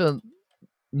such a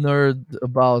nerd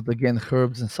about, again,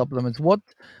 herbs and supplements. What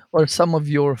are some of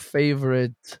your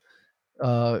favorite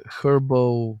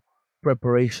herbal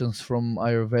preparations from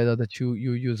Ayurveda that you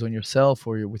use on yourself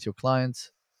or with your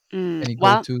clients? Any go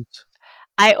Well, tos?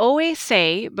 I always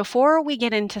say before we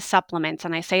get into supplements,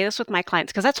 and I say this with my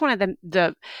clients because that's one of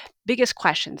the biggest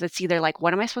questions. It's either like,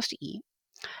 what am I supposed to eat,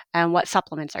 and what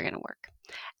supplements are going to work?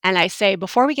 And I say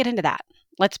before we get into that,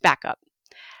 let's back up.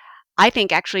 I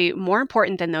think actually more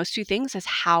important than those two things is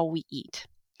how we eat.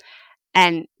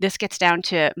 And this gets down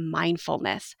to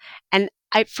mindfulness. And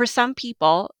for some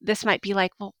people, this might be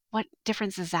like, well, what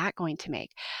difference is that going to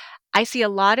make? I see a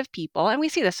lot of people, and we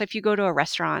see this if you go to a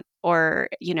restaurant or,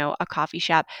 a coffee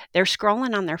shop, they're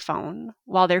scrolling on their phone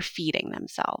while they're feeding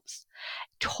themselves,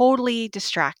 totally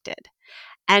distracted.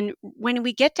 And when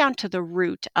we get down to the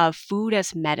root of food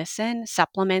as medicine,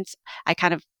 supplements, I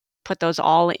kind of put those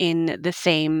all in the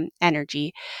same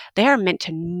energy. They are meant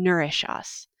to nourish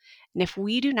us. And if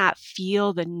we do not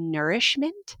feel the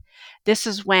nourishment, this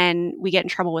is when we get in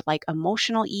trouble with like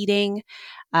emotional eating,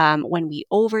 when we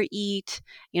overeat,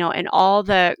 and all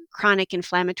the chronic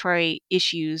inflammatory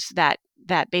issues that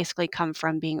basically come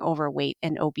from being overweight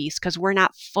and obese because we're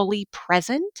not fully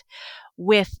present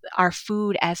with our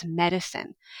food as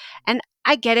medicine. And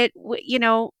I get it,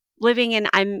 living in,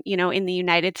 I'm, in the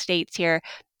United States here,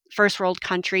 first world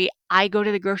country, I go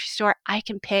to the grocery store, I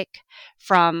can pick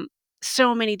from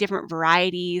so many different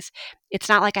varieties. It's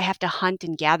not like I have to hunt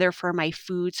and gather for my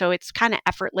food. So it's kind of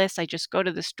effortless. I just go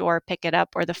to the store, pick it up,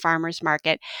 or the farmer's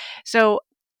market. So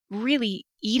really,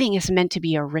 eating is meant to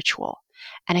be a ritual.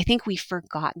 And I think we've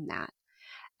forgotten that.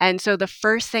 And so the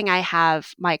first thing I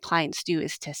have my clients do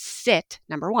is to sit,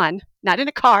 number one, not in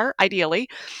a car, ideally,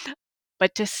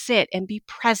 but to sit and be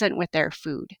present with their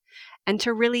food and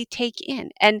to really take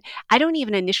in. And I don't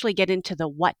even initially get into the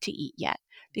what to eat yet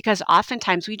because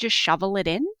oftentimes we just shovel it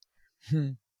in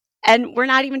and we're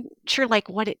not even sure like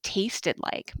what it tasted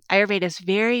like. Ayurveda is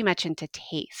very much into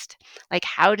taste. Like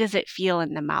how does it feel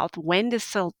in the mouth? When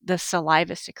does the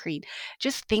saliva secrete?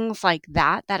 Just things like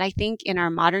that that I think in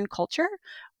our modern culture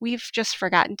we've just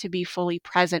forgotten to be fully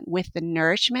present with the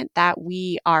nourishment that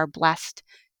we are blessed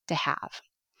to have.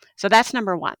 So that's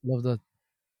number 1. Love that.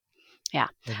 Yeah.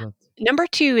 Love that. Number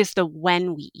 2 is the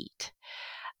when we eat.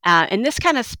 And this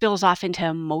kind of spills off into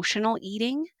emotional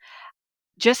eating.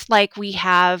 Just like we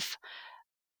have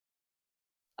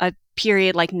a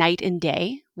period like night and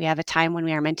day. We have a time when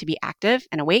we are meant to be active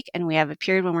and awake, and we have a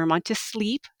period when we're meant to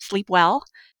sleep well.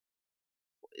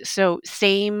 So,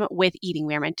 same with eating.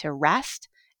 We are meant to rest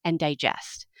and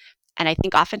digest. And I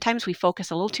think oftentimes we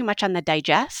focus a little too much on the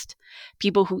digest.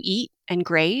 People who eat and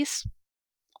graze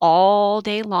all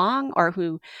day long, or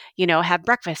who, have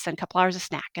breakfast and a couple hours of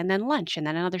snack, and then lunch, and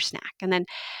then another snack. And then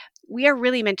we are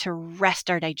really meant to rest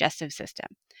our digestive system.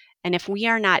 And if we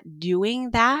are not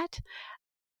doing that,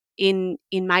 in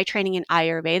my training in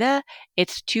Ayurveda,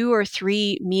 it's 2 or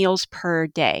 3 meals per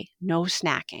day, no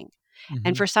snacking.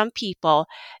 And Hmm. for some people,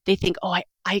 they think, oh,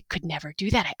 I could never do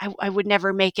that. I would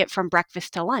never make it from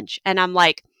breakfast to lunch. And I'm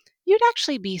like, you'd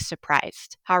actually be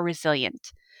surprised how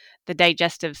resilient the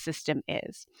digestive system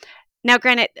is. Now,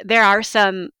 granted, there are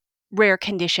some rare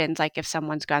conditions, like if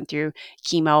someone's gone through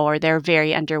chemo or they're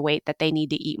very underweight, that they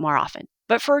need to eat more often.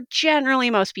 But for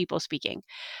generally most people speaking,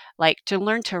 like to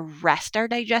learn to rest our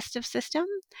digestive system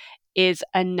is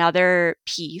another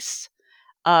piece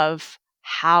of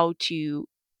how to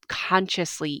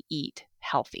consciously eat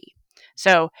healthy.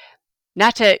 So,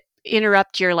 not to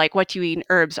interrupt your like what you eat in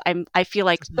herbs, I feel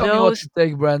like Just tell me what those to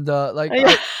take, Brenda. Like,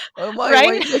 yeah, why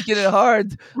right? you making it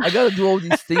hard? I gotta do all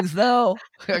these things now.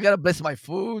 I gotta bless my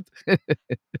food.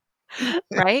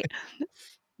 Right?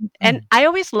 And I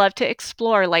always love to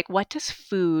explore like what does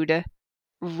food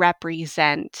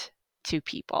represent to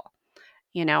people?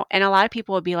 And a lot of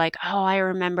people would be like, oh, I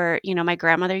remember, my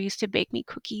grandmother used to bake me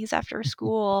cookies after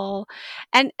school.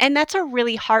 And that's a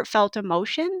really heartfelt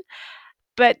emotion,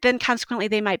 but then consequently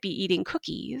they might be eating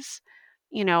cookies,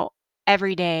 you know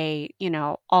every day,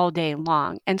 all day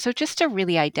long. And so just to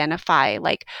really identify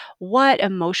like what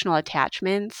emotional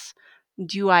attachments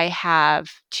do I have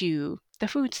to the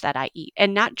foods that I eat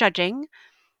and not judging,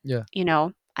 Yeah.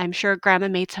 I'm sure grandma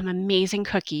made some amazing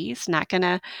cookies, not going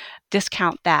to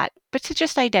discount that, but to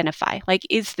just identify like,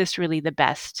 is this really the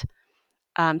best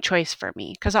choice for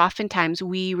me? Because oftentimes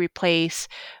we replace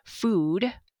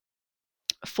food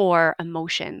for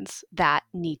emotions that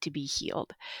need to be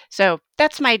healed. So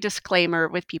that's my disclaimer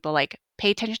with people like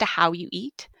pay attention to how you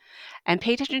eat and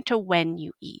pay attention to when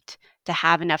you eat to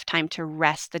have enough time to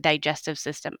rest the digestive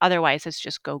system. Otherwise, it's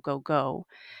just go, go, go.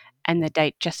 And the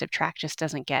digestive tract just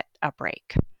doesn't get a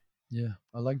break. Yeah,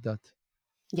 I like that.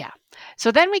 Yeah.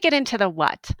 So then we get into the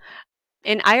what.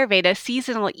 In Ayurveda,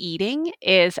 seasonal eating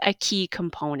is a key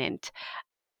component,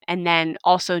 and then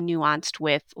also nuanced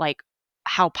with like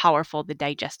how powerful the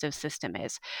digestive system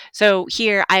is. So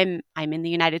here I'm in the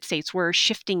United States. We're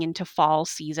shifting into fall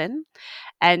season.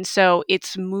 And so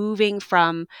it's moving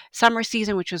from summer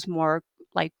season, which was more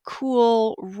like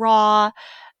cool, raw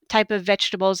type of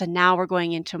vegetables. And now we're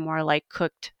going into more like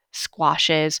cooked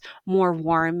squashes, more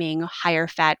warming, higher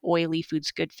fat, oily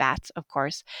foods, good fats, of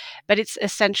course. But it's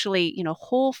essentially,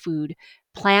 whole food,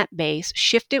 plant based,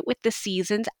 shift it with the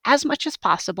seasons as much as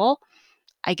possible.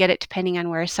 I get it depending on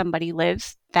where somebody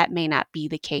lives, that may not be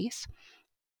the case.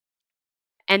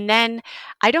 And then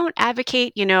I don't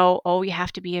advocate, oh, you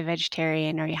have to be a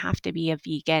vegetarian or you have to be a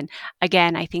vegan.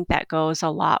 Again, I think that goes a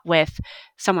lot with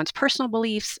someone's personal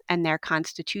beliefs and their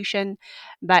constitution.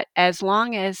 But as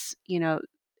long as,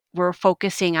 we're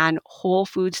focusing on whole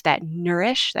foods that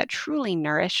nourish, that truly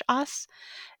nourish us,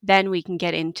 then we can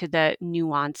get into the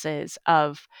nuances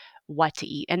of what to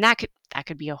eat. And that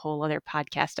could be a whole other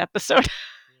podcast episode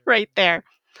right there.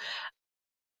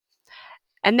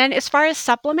 And then as far as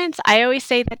supplements, I always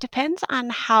say that depends on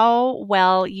how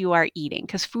well you are eating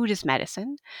because food is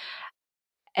medicine.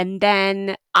 And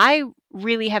then I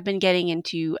really have been getting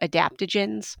into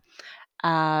adaptogens.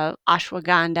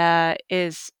 Ashwagandha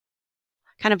is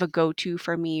kind of a go-to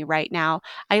for me right now.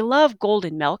 I love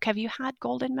golden milk. Have you had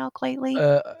golden milk lately?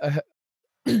 I,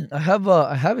 I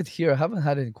have it here. I haven't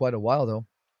had it in quite a while though.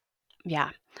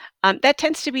 Yeah. That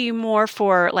tends to be more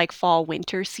for like fall,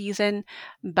 winter season,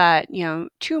 but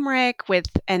turmeric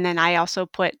and then I also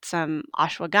put some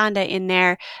ashwagandha in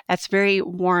there. That's very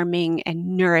warming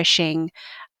and nourishing.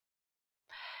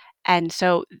 And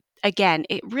so again,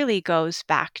 it really goes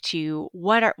back to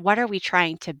what are we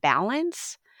trying to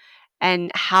balance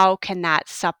and how can that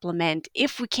supplement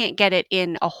if we can't get it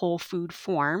in a whole food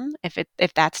form, if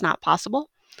that's not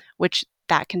possible, which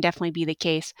that can definitely be the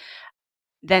case,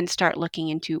 then start looking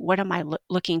into what am I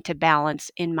looking to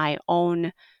balance in my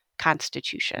own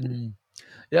constitution. Mm.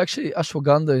 Yeah, actually,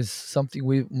 ashwagandha is something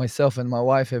we, myself and my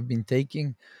wife, have been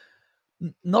taking.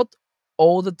 Not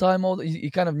all the time.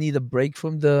 You kind of need a break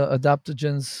from the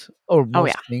adaptogens or Oh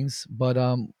yeah. most things. But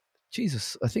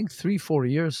Jesus, I think 3 4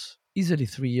 years, easily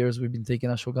 3 years, we've been taking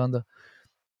ashwagandha,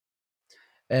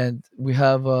 and we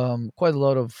have quite a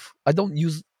lot of. I don't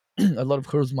use a lot of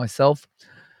herbs myself,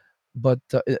 but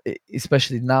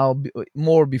especially now,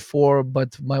 more before.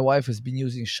 But my wife has been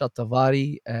using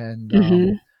shatavari and Hmm.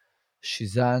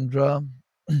 Shisandra,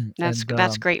 That's and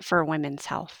that's great for women's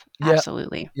health. yeah,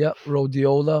 Absolutely. yeah,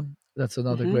 rhodiola. That's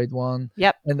another Hmm. great one.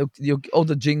 Yep. And all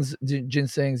the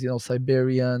ginsengs,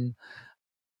 Siberian.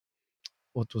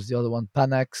 What was the other one?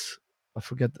 Panax. I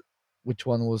forget which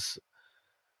one was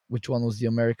which one was the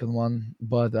American one,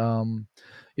 but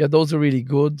yeah, those are really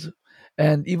good.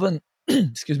 And even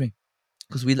excuse me,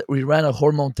 because we ran a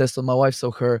hormone test on my wife,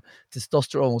 so her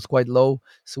testosterone was quite low.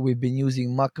 So we've been using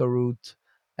maca root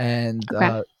and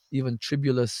Okay. even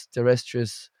tribulus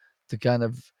terrestris to kind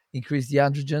of increase the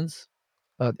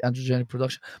androgenic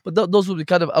production. But those would be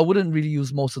kind of, I wouldn't really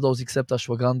use most of those except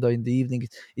ashwagandha in the evening.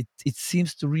 It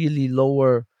seems to really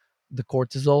lower the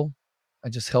cortisol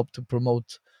and just help to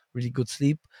promote really good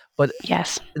sleep. But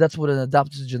Yes. that's what an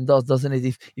adaptogen does, doesn't it?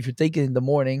 If you take it in the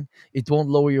morning, it won't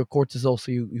lower your cortisol, so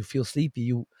you feel sleepy.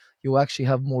 You actually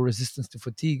have more resistance to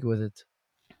fatigue with it.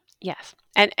 Yes.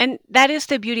 And that is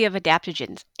the beauty of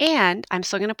adaptogens. And I'm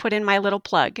still going to put in my little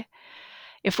plug.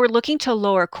 If we're looking to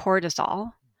lower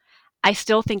cortisol, I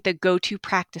still think the go-to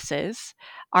practices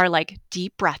are like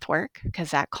deep breath work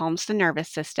because that calms the nervous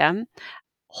system,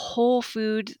 whole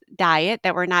food diet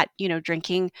that we're not,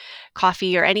 drinking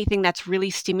coffee or anything that's really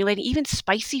stimulating. Even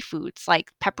spicy foods,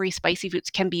 like peppery spicy foods,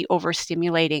 can be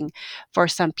overstimulating for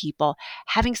some people.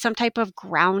 Having some type of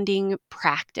grounding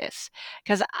practice.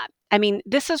 Because, I mean,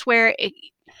 this is where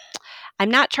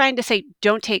I'm not trying to say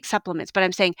don't take supplements, but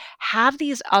I'm saying have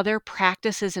these other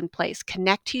practices in place,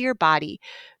 connect to your body,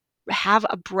 have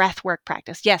a breath work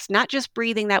practice. Yes, not just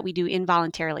breathing that we do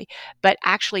involuntarily, but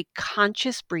actually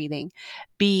conscious breathing.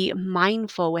 Be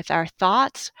mindful with our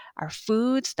thoughts, our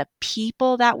foods, the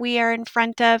people that we are in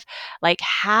front of. Like,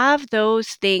 have those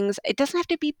things. It doesn't have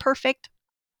to be perfect,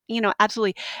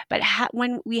 absolutely. But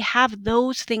when we have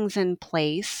those things in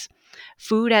place,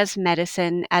 food as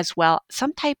medicine as well,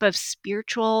 some type of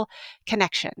spiritual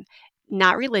connection,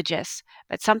 not religious,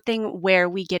 but something where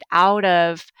we get out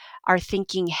of our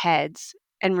thinking heads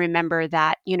and remember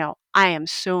that, I am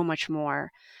so much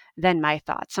more than my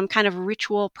thoughts, some kind of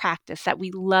ritual practice that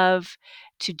we love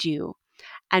to do.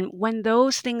 And when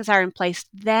those things are in place,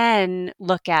 then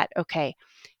look at, okay,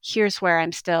 here's where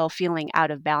I'm still feeling out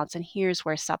of balance, and here's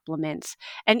where supplements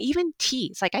and even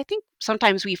teas. Like, I think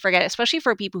sometimes we forget, especially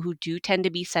for people who do tend to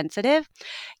be sensitive,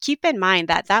 keep in mind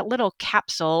that that little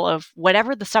capsule of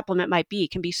whatever the supplement might be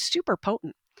can be super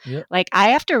potent. Yeah. Like, I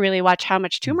have to really watch how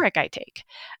much Mm. turmeric I take.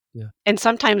 Yeah. And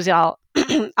sometimes I'll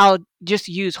I'll just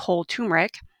use whole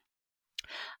turmeric,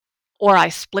 or I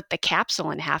split the capsule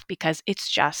in half because it's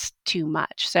just too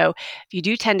much. So if you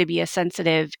do tend to be a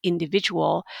sensitive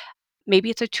individual, maybe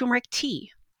it's a turmeric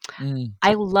tea. Mm.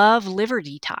 I love liver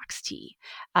detox tea.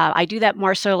 I do that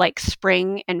more so like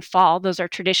spring and fall. Those are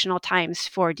traditional times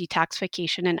for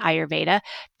detoxification in Ayurveda,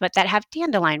 but that have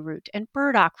dandelion root and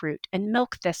burdock root and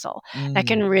milk thistle that Mm.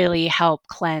 can really help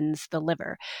cleanse the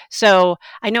liver. So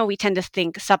I know we tend to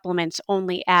think supplements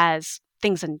only as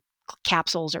things in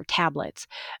capsules or tablets,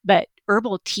 but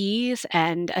herbal teas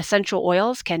and essential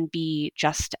oils can be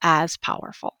just as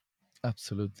powerful.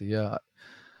 Absolutely. Yeah.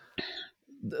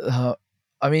 Uh,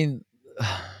 I mean,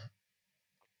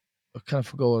 I kind of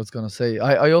forgot what I was gonna say.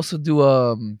 I also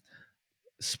do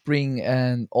spring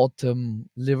and autumn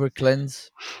liver cleanse.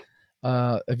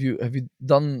 Have you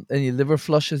done any liver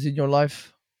flushes in your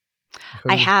life? I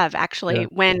I heard it. have actually Yeah.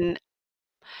 when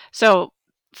So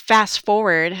fast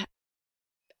forward,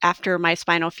 after my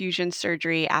spinal fusion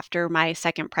surgery, after my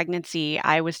second pregnancy,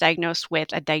 I was diagnosed with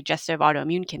a digestive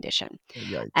autoimmune condition.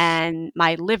 Yikes. And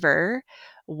my liver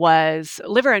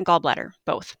and gallbladder,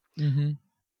 both Mm-hmm.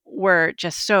 were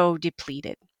just so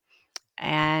depleted.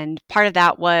 And part of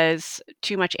that was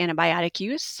too much antibiotic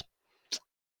use.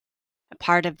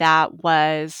 Part of that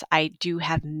was I do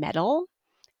have metal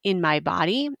in my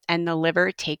body, and the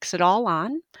liver takes it all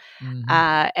on.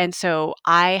 Mm-hmm. And so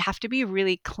I have to be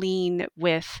really clean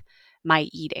with my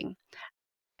eating.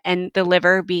 And the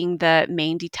liver being the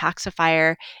main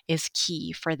detoxifier is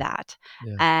key for that.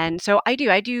 Yeah. And so I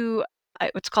do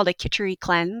what's called a Kitchery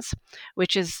cleanse,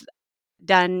 which is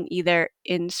done either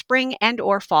in spring and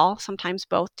or fall, sometimes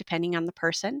both depending on the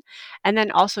person. And then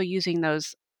also using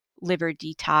those liver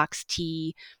detox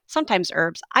tea, sometimes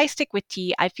herbs. I stick with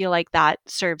tea. I feel like that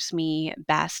serves me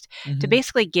best to Mm-hmm.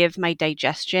 basically give my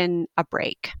digestion a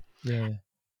break. Yeah. Yeah.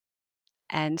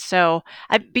 And so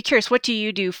I'd be curious, what do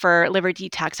you do for liver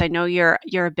detox? I know you're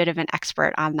a bit of an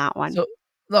expert on that one. So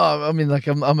no, I mean, like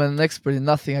I'm an expert in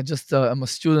nothing. I just I'm a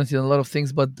student in a lot of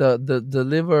things. But the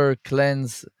liver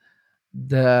cleanse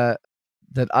that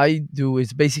I do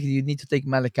is basically you need to take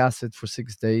malic acid for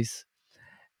 6 days,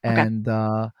 Okay. and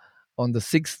on the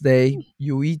sixth day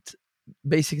you eat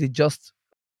basically just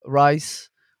rice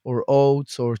or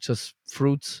oats or just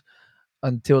fruits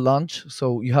until lunch.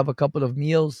 So you have a couple of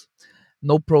meals,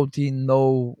 no protein,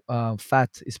 no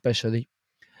fat, especially,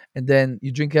 and then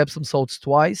you drink Epsom salts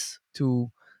twice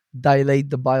to dilate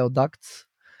the bile ducts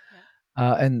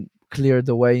Yep. and clear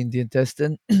the way in the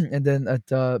intestine. And then at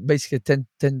basically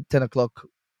 10 o'clock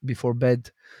before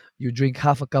bed, you drink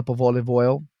half a cup of olive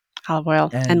oil Olive oil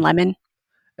and and lemon.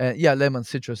 yeah, lemon,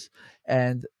 citrus,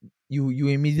 and you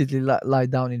immediately lie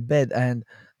down in bed, and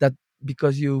that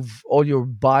because you've all your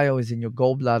bile is in your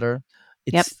gallbladder,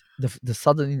 Yep. it's the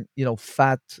sudden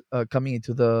fat coming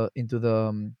into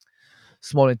the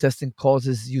small intestine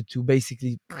causes you to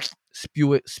basically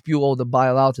spew all the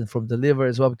bile out, and from the liver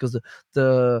as well, because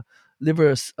the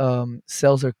liver's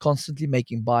cells are constantly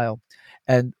making bile,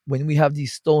 and when we have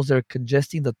these stones that are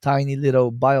congesting the tiny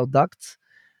little bile ducts,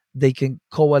 they can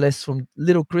coalesce from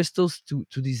little crystals to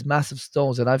these massive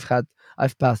stones. And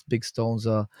I've passed big stones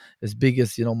as big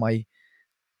as my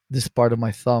this part of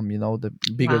my thumb, the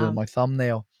bigger than Wow. my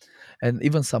thumbnail, and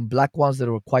even some black ones that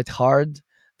were quite hard,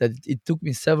 that it took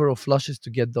me several flushes to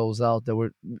get those out. They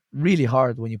were really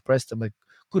hard when you pressed them, like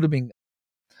could have been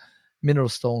mineral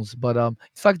stones. But in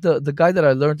fact, the guy that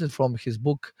I learned it from, his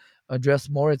book, Andreas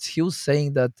Moritz, he was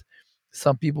saying that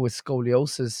some people with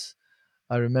scoliosis,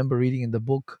 I remember reading in the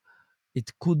book, it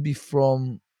could be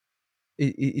from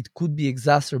it could be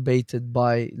exacerbated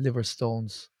by liver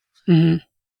stones. Mhm.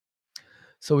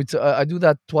 So it's I do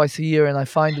that twice a year, and I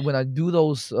find when I do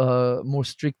those more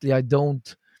strictly, I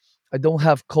don't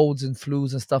have colds and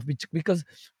flus and stuff, because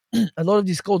a lot of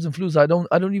these colds and flus I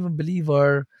don't even believe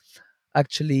are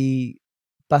actually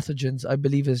pathogens. I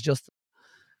believe it's just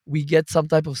we get some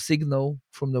type of signal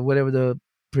from the whatever the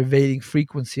prevailing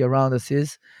frequency around us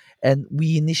is, and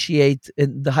we initiate,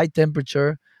 and the high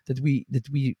temperature that we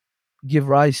give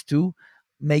rise to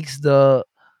makes the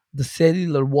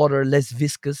cellular water less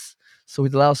viscous, so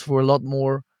it allows for a lot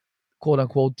more quote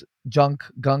unquote junk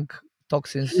gunk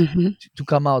toxins Mhm. to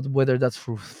come out, whether that's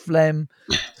through phlegm,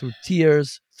 through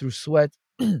tears, through sweat,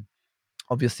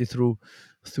 obviously through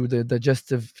the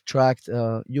digestive tract,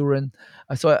 urine.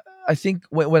 So I think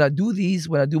when I do these,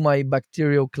 when I do my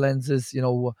bacterial cleanses,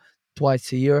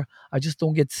 twice a year, I just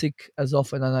don't get sick as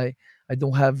often, and I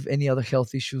don't have any other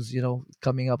health issues,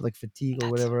 coming up, like fatigue or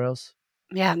That's whatever else.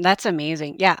 Yeah, that's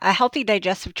amazing. Yeah, a healthy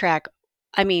digestive tract,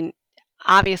 I mean,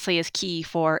 obviously is key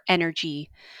for energy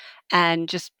and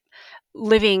just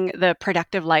living the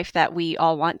productive life that we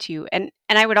all want to. And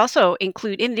I would also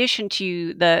include, in addition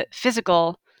to the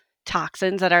physical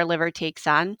toxins that our liver takes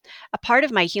on, a part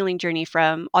of my healing journey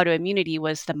from autoimmunity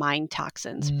was the mind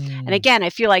toxins. And Mm, again, I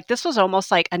feel like this was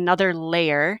almost like another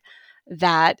layer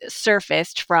that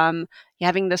surfaced from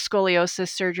having the scoliosis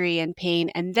surgery and pain.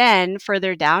 And then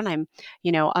further down, I'm,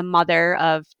 a mother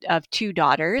of two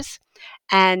daughters,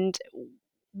 and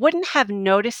wouldn't have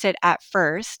noticed it at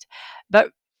first,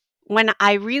 but when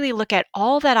I really look at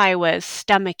all that I was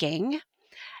stomaching,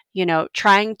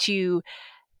 trying to,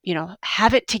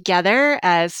 have it together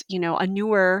as, a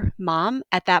newer mom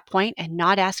at that point and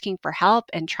not asking for help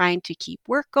and trying to keep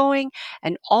work going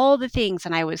and all the things.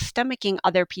 And I was stomaching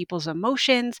other people's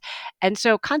emotions. And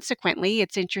so consequently,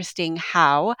 it's interesting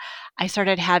how I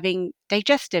started having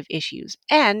digestive issues.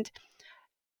 And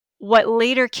what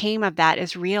later came of that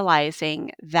is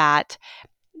realizing that,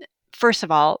 first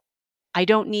of all, I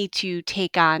don't need to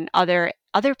take on other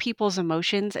people's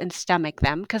emotions and stomach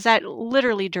them, because that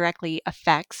literally directly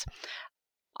affects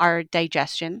our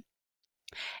digestion.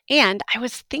 And I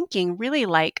was thinking really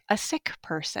like a sick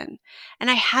person.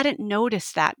 And I hadn't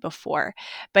noticed that before.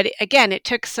 But again, it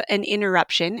took an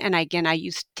interruption. And again, I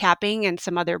used tapping and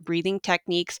some other breathing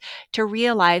techniques to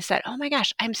realize that, oh my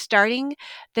gosh, I'm starting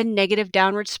the negative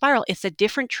downward spiral. It's a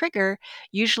different trigger.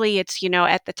 Usually it's,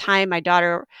 at the time my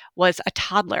daughter was a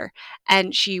toddler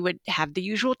and she would have the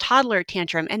usual toddler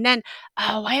tantrum. And then,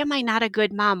 oh, why am I not a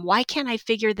good mom? Why can't I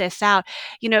figure this out?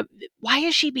 You know, why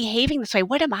is she behaving this way?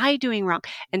 What am I doing wrong?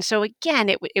 And so again,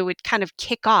 it would kind of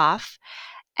kick off,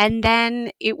 and then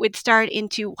it would start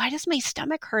into, why does my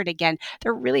stomach hurt again?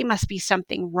 There really must be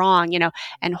something wrong,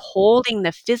 and holding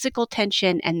the physical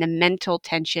tension and the mental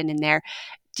tension in there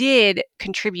did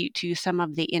contribute to some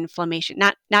of the inflammation.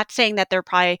 Not saying that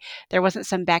there wasn't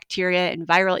some bacteria and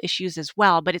viral issues as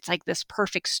well, but it's like this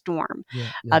perfect storm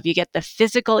yeah, of, yes, you get the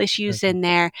physical issues exactly. in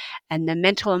there and the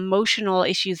mental emotional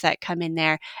issues that come in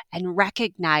there, and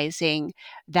recognizing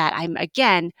that I'm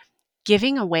again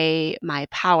giving away my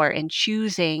power and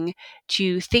choosing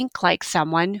to think like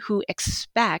someone who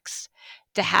expects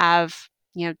to have,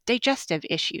 digestive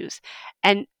issues.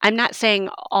 And I'm not saying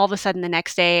all of a sudden the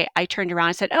next day I turned around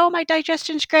and said, oh, my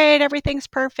digestion's great, everything's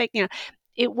perfect.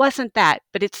 It wasn't that,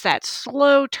 but it's that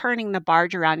slow turning the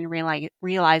barge around and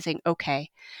realizing, okay,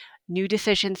 new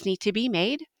decisions need to be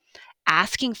made.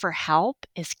 Asking for help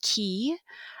is key,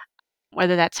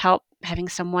 whether that's help having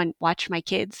someone watch my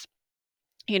kids,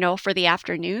 for the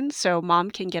afternoon so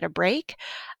mom can get a break.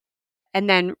 And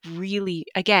then really,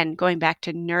 again, going back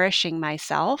to nourishing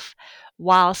myself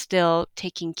while still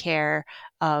taking care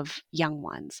of young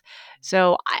ones.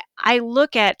 So I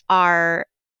look at our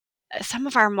some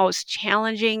of our most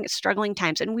challenging, struggling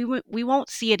times, and we won't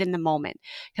see it in the moment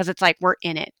because it's like we're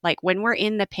in it. Like when we're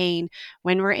in the pain,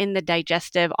 when we're in the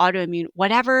digestive, autoimmune,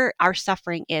 whatever our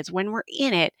suffering is, when we're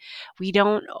in it, we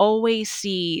don't always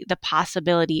see the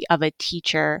possibility of a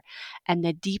teacher and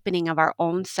the deepening of our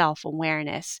own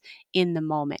self-awareness in the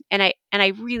moment. And I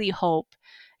really hope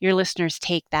your listeners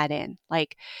take that in.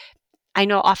 Like, I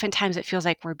know oftentimes it feels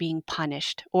like we're being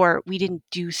punished or we didn't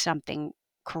do something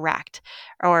correct,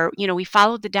 or we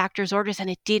followed the doctor's orders and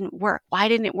it didn't work. Why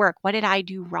didn't it work? What did I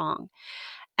do wrong?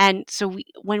 And so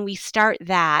when we start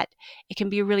that, it can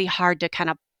be really hard to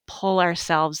kind of pull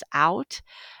ourselves out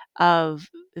of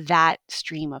that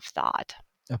stream of thought.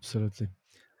 Absolutely.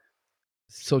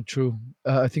 So true.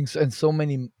 I think and so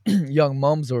many young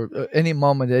moms, or any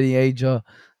mom at any age,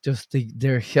 just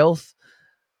their health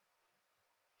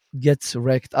gets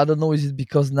wrecked. I don't know, is it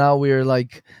because now we're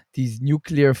like these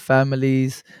nuclear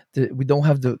families, we don't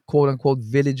have the quote unquote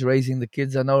village raising the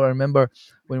kids. I remember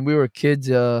when we were kids,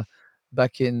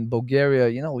 back in Bulgaria,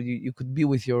 you could be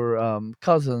with your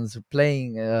cousins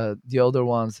playing, the older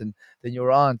ones, and then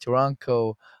your aunt, your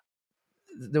uncle.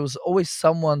 There was always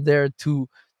someone there to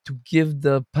give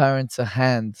the parents a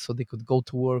hand so they could go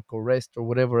to work or rest or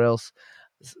whatever else.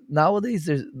 Nowadays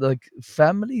there's like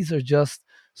families are just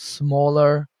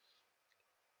smaller,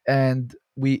 and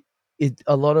we it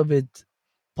a lot of it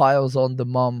piles on the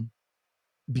mom,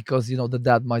 because the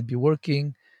dad might be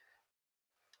working.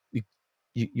 You,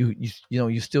 you you you you know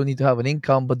you still need to have an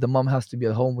income, but the mom has to be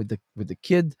at home with the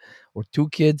kid or two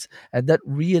kids. And that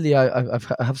really, I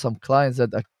have some clients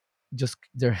that just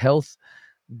their health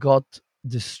got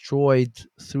destroyed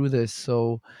through this.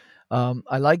 So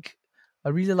I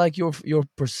really like your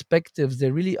perspectives. They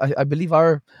really, I believe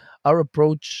our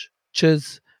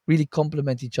approaches really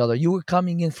complement each other. You were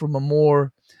coming in from a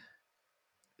more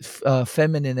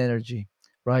feminine energy,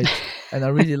 right? And I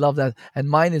really love that. And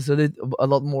mine is a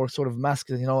lot more sort of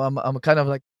masculine. I'm kind of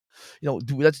like,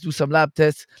 let's do some lab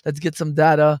tests, let's get some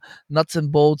data, nuts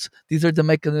and bolts. These are the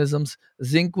mechanisms.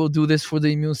 Zinc will do this for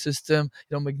the immune system.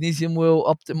 Magnesium will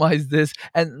optimize this.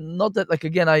 And not that, like,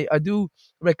 again, I do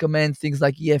recommend things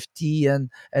like EFT,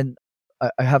 and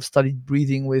I have studied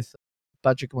breathing with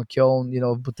Patrick McKeown,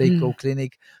 Mm. Buteyko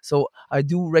Clinic. So I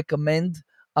do recommend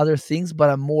other things, but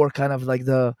I'm more kind of like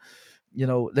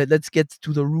let's get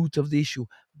to the root of the issue.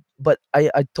 But I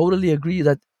totally agree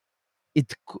that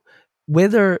it c-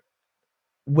 whether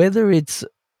it's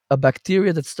a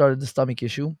bacteria that started the stomach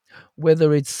issue,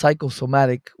 whether it's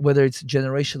psychosomatic, whether it's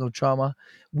generational trauma,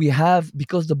 we have,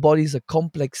 because the body is a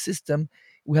complex system,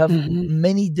 we have Mhm.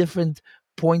 many different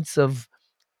points of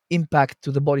impact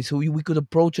to the body. So we could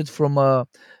approach it from a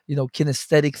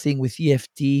kinesthetic thing with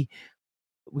EFT.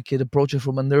 We could approach it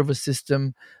from a nervous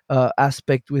system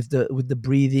aspect with the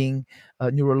breathing,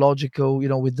 neurological,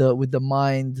 with the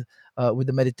mind, with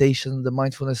the meditation, the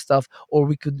mindfulness stuff. Or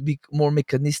we could be more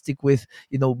mechanistic with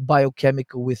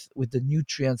biochemical, with the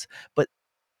nutrients. But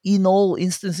in all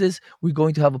instances, we're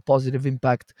going to have a positive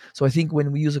impact. So I think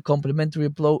when we use a complementary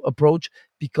approach,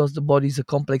 because the body is a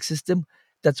complex system,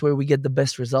 that's where we get the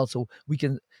best results. So we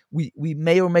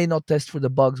may or may not test for the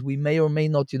bugs, we may or may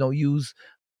not use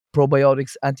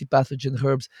probiotics, antipathogen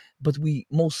herbs, but we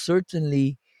most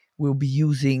certainly will be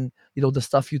using the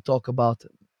stuff you talk about: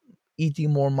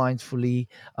 eating more mindfully,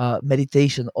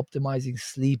 meditation, optimizing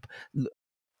sleep,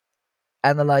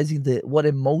 analyzing the what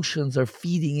emotions are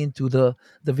feeding into the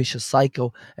vicious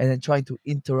cycle, and then trying to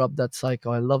interrupt that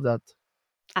cycle. I love that.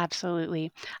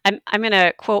 Absolutely. I'm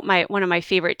gonna quote my one of my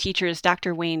favorite teachers,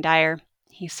 Dr. Wayne Dyer.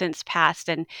 He's since passed,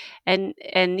 and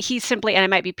he simply, and I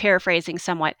might be paraphrasing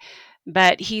somewhat,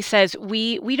 but he says,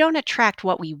 we don't attract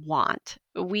what we want.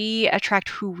 We attract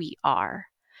who we are.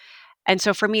 And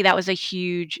so for me, that was a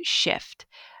huge shift.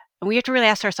 And we have to really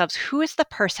ask ourselves, who is the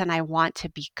person I want to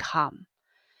become?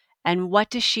 And what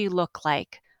does she look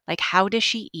like? Like, how does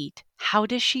she eat? How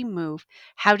does she move?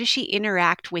 How does she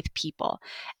interact with people?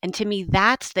 And to me,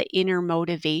 that's the inner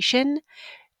motivation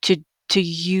to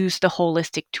use the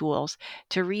holistic tools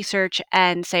to research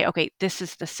and say, okay, this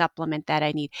is the supplement that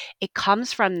I need. It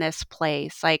comes from this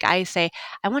place. Like I say,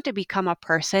 I want to become a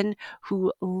person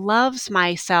who loves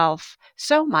myself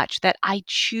so much that I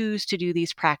choose to do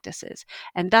these practices.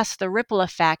 And thus the ripple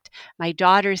effect, my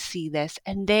daughters see this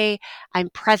and I'm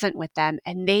present with them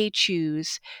and they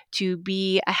choose to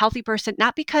be a healthy person,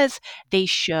 not because they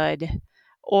should,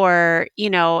 or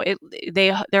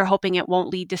they're hoping it won't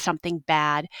lead to something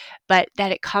bad, but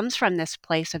that it comes from this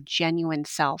place of genuine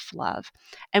self-love.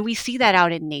 And we see that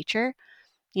out in nature.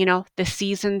 The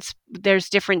seasons, there's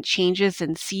different changes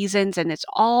in seasons, and it's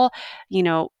all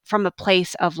from a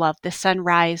place of love. The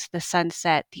sunrise, the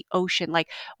sunset, the ocean, like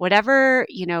whatever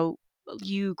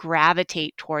you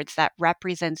gravitate towards that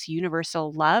represents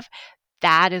universal love,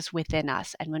 that is within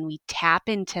us. And when we tap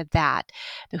into that,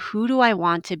 the who do I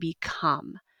want to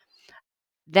become,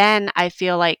 then I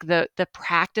feel like the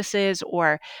practices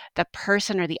or the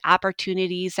person or the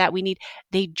opportunities that we need,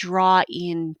 they draw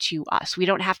into us. We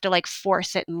don't have to like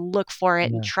force it and look for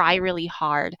it and Yeah. try really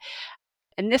hard.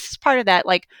 And this is part of that.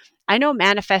 Like, I know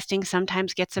manifesting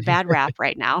sometimes gets a bad rap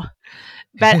right now,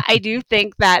 but I do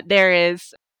think that there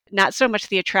is not so much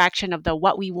the attraction of the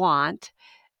what we want,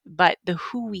 but the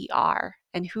who we are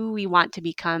and who we want to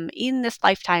become in this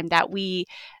lifetime that we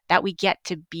get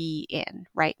to be in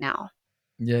right now.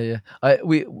 Yeah, yeah.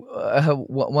 I have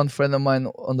one friend of mine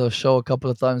on the show a couple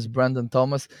of times, Brandon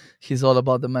Thomas. He's all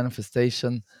about the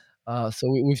manifestation. So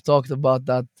we've talked about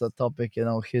that topic.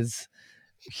 His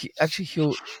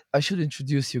he'll. I should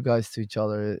introduce you guys to each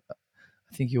other.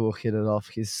 I think you will hit it off.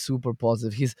 He's super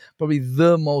positive. He's probably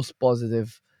the most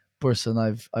positive person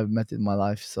I've met in my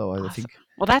life. So I Awesome. think,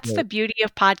 Well, that's you the know, beauty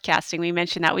of podcasting. We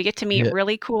mentioned that we get to meet yeah,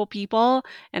 really cool people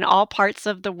in all parts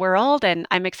of the world, and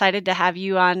I'm excited to have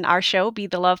you on our show, Be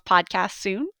the Love podcast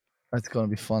soon. that's gonna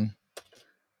be fun.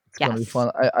 It's gonna be Yes,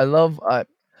 fun. I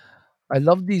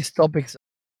love these topics.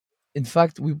 In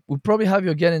fact, we probably have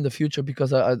you again in the future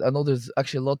because I know there's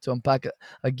actually a lot to unpack.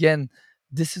 Again,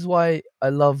 this is why I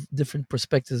love different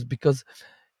perspectives because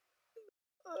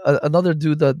another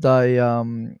dude that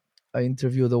I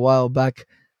interviewed a while back,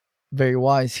 very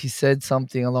wise, he said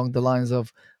something along the lines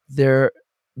of there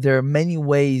there are many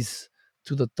ways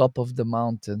to the top of the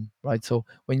mountain, right? So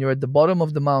when you're at the bottom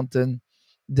of the mountain,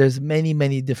 there's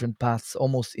many different paths,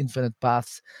 almost infinite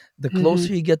paths. The hmm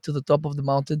closer you get to the top of the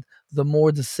mountain, the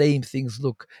more the same things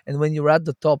look. And when you're at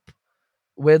the top,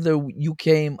 whether you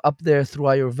came up there through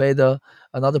Ayurveda,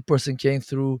 another person came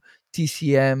through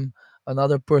TCM,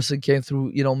 another person came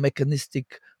through,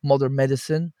 mechanistic modern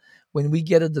medicine. When we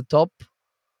get at the top,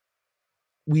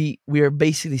 we are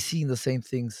basically seeing the same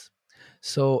things.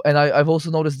 So, and I've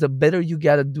also noticed the better you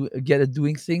get at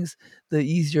doing things, the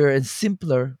easier and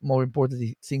simpler, more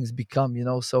importantly, things become.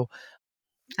 So,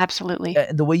 absolutely.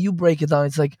 and the way you break it down,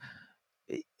 it's like,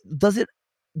 eh, does it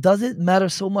does it matter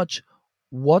so much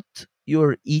what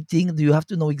you're eating? Do you have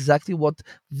to know exactly what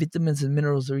vitamins and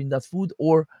minerals are in that food,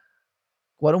 or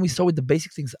why don't we start with the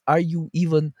basic things? Are you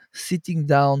even sitting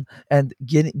down and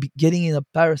getting in a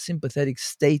parasympathetic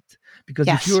state?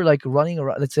 Because if Yes. you're like running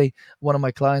around, let's say one of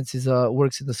my clients is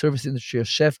works in the service industry, a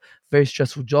chef, very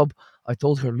stressful job. I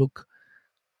told her, look,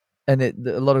 and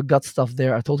a lot of gut stuff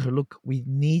there. I told her, look, we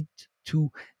need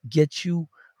to get you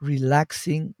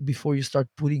relaxing before you start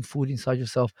putting food inside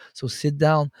yourself. So sit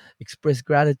down, express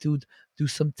gratitude, do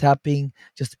some tapping,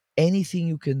 just anything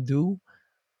you can do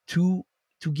to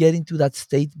get into that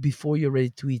state before you're ready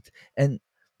to eat. And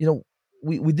you know,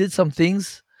 we did some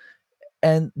things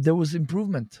and there was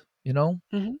improvement.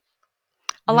 hmm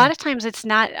A Yeah. lot of times it's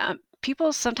not,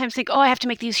 people sometimes think, oh, I have to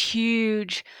make these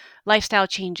huge lifestyle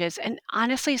changes. And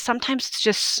honestly, sometimes it's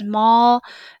just small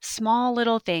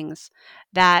little things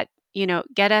that,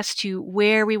 get us to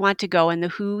where we want to go and the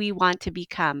who we want to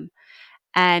become.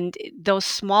 And those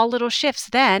small little shifts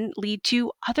then lead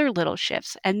to other little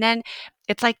shifts. And then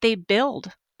it's like they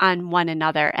build on one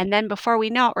another. And then before we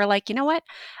know it, we're like, you know what?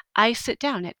 I sit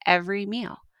down at every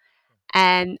meal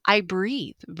and I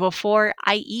breathe before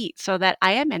I eat so that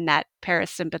I am in that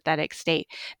parasympathetic state.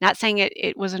 Not saying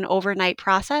it was an overnight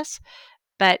process,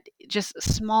 but just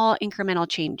small incremental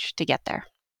change to get there.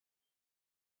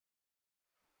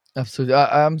 Absolutely.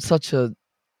 I'm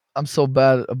so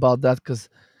bad about that because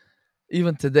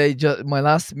even today, just my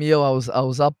last meal, I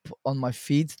was up on my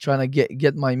feet trying to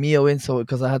get my meal in. So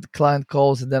because I had client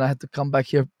calls and then I had to come back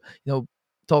here,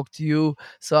 talk to you.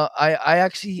 So I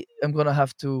actually am gonna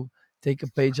have to take a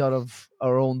page out of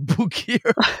our own book here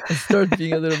and start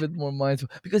being a little bit more mindful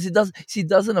because it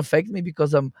doesn't affect me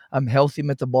because I'm healthy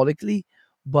metabolically,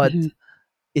 but Mhm.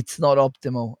 it's not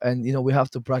optimal. And we have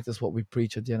to practice what we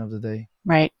preach at the end of the day.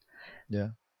 Right. Yeah.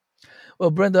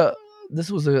 Well, Brenda, this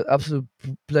was an absolute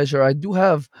pleasure. I do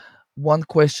have one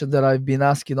question that I've been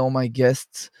asking all my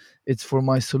guests. It's for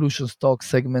my solutions talk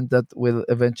segment that will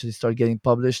eventually start getting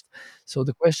published. So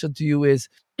the question to you is,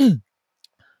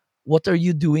 what are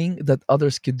you doing that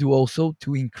others can do also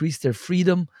to increase their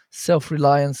freedom,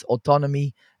 self-reliance,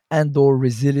 autonomy, and/or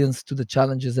resilience to the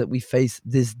challenges that we face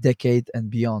this decade and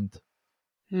beyond?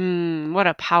 What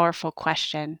a powerful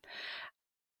question.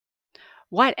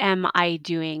 What am I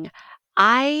doing?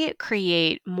 I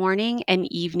create morning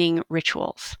and evening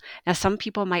rituals. Now, some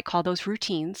people might call those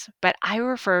routines, but I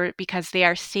refer because they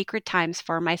are sacred times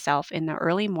for myself in the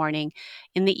early morning,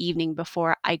 in the evening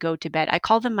before I go to bed. I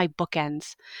call them my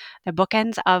bookends, the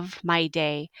bookends of my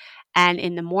day. And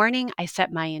in the morning, I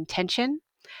set my intention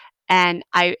and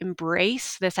I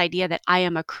embrace this idea that I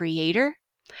am a creator,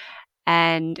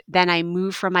 and then I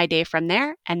move from my day from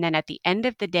there. And then at the end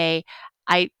of the day,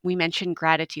 we mentioned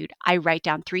gratitude. I write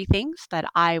down 3 things that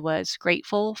I was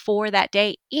grateful for that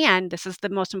day, and this is the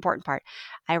most important part.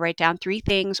 I write down 3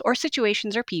 things or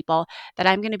situations or people that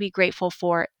I'm gonna be grateful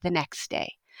for the next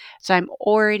day. So I'm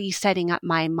already setting up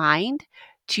my mind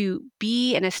to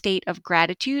be in a state of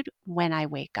gratitude when I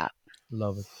wake up.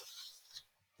 Love it.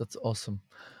 That's awesome.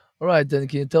 All right, then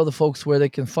can you tell the folks where they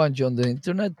can find you on the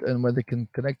internet and where they can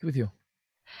connect with you?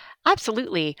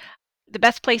 Absolutely. The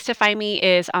best place to find me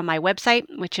is on my website,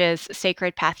 which is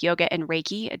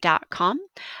sacredpathyogaandreiki.com.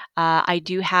 I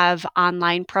do have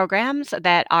online programs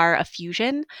that are a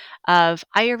fusion of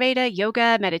Ayurveda,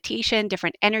 yoga, meditation,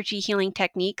 different energy healing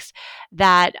techniques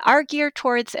that are geared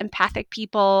towards empathic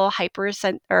people,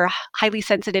 or highly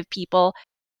sensitive people,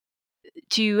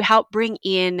 to help bring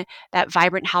in that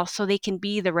vibrant house so they can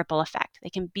be the ripple effect. They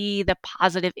can be the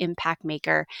positive impact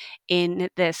maker in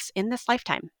this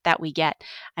lifetime that we get.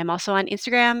 I'm also on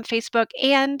Instagram, Facebook,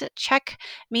 and check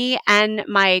me and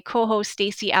my co-host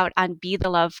Stacy out on Be the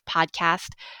Love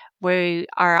podcast. We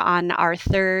are on our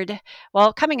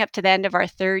coming up to the end of our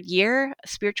third year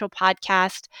spiritual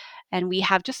podcast. And we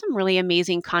have just some really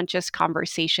amazing conscious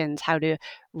conversations, how to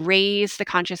raise the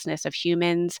consciousness of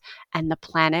humans and the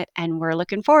planet. And we're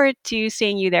looking forward to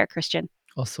seeing you there, Christian.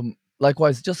 Awesome.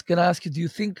 Likewise, just gonna ask you, do you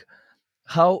think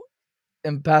how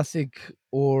empathic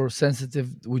or sensitive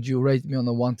would you rate me on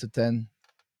a 1 to 10?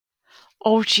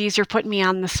 Oh, geez, you're putting me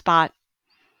on the spot.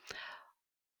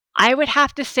 I would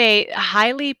have to say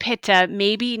highly pitta,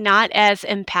 maybe not as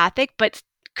empathic, but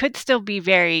could still be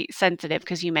very sensitive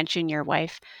because you mentioned your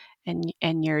wife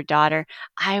and your daughter.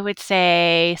 I would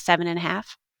say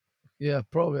 7.5. Yeah,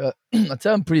 probably. I'd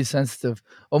say I'm pretty sensitive,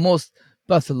 almost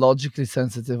pathologically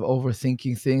sensitive,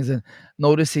 overthinking things and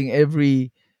noticing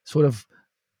every sort of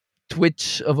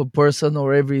twitch of a person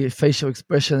or every facial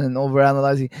expression and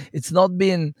overanalyzing. It's not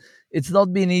been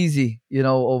easy,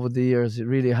 over the years. It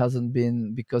really hasn't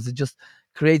been, because it just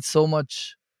creates so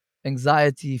much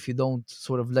anxiety if you don't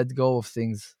sort of let go of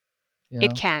things, you It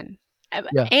know? can.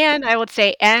 Yeah. And I would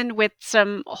say, and with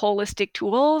some holistic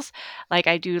tools, like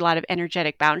I do a lot of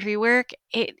energetic boundary work,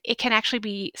 it can actually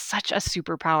be such a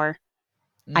superpower,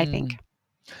 I think. Mm.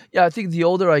 Yeah, I think the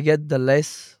older I get, the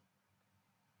less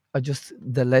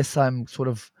I'm sort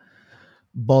of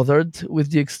bothered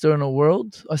with the external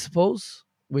world, I suppose,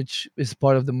 which is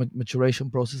part of the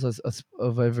maturation process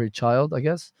of every child, I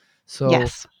guess. So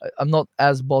Yes. I'm not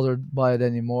as bothered by it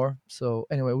anymore. So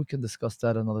anyway, we can discuss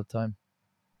that another time.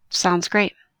 Sounds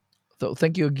great. So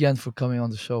thank you again for coming on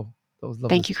the show. That was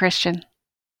lovely. Thank you, Christian.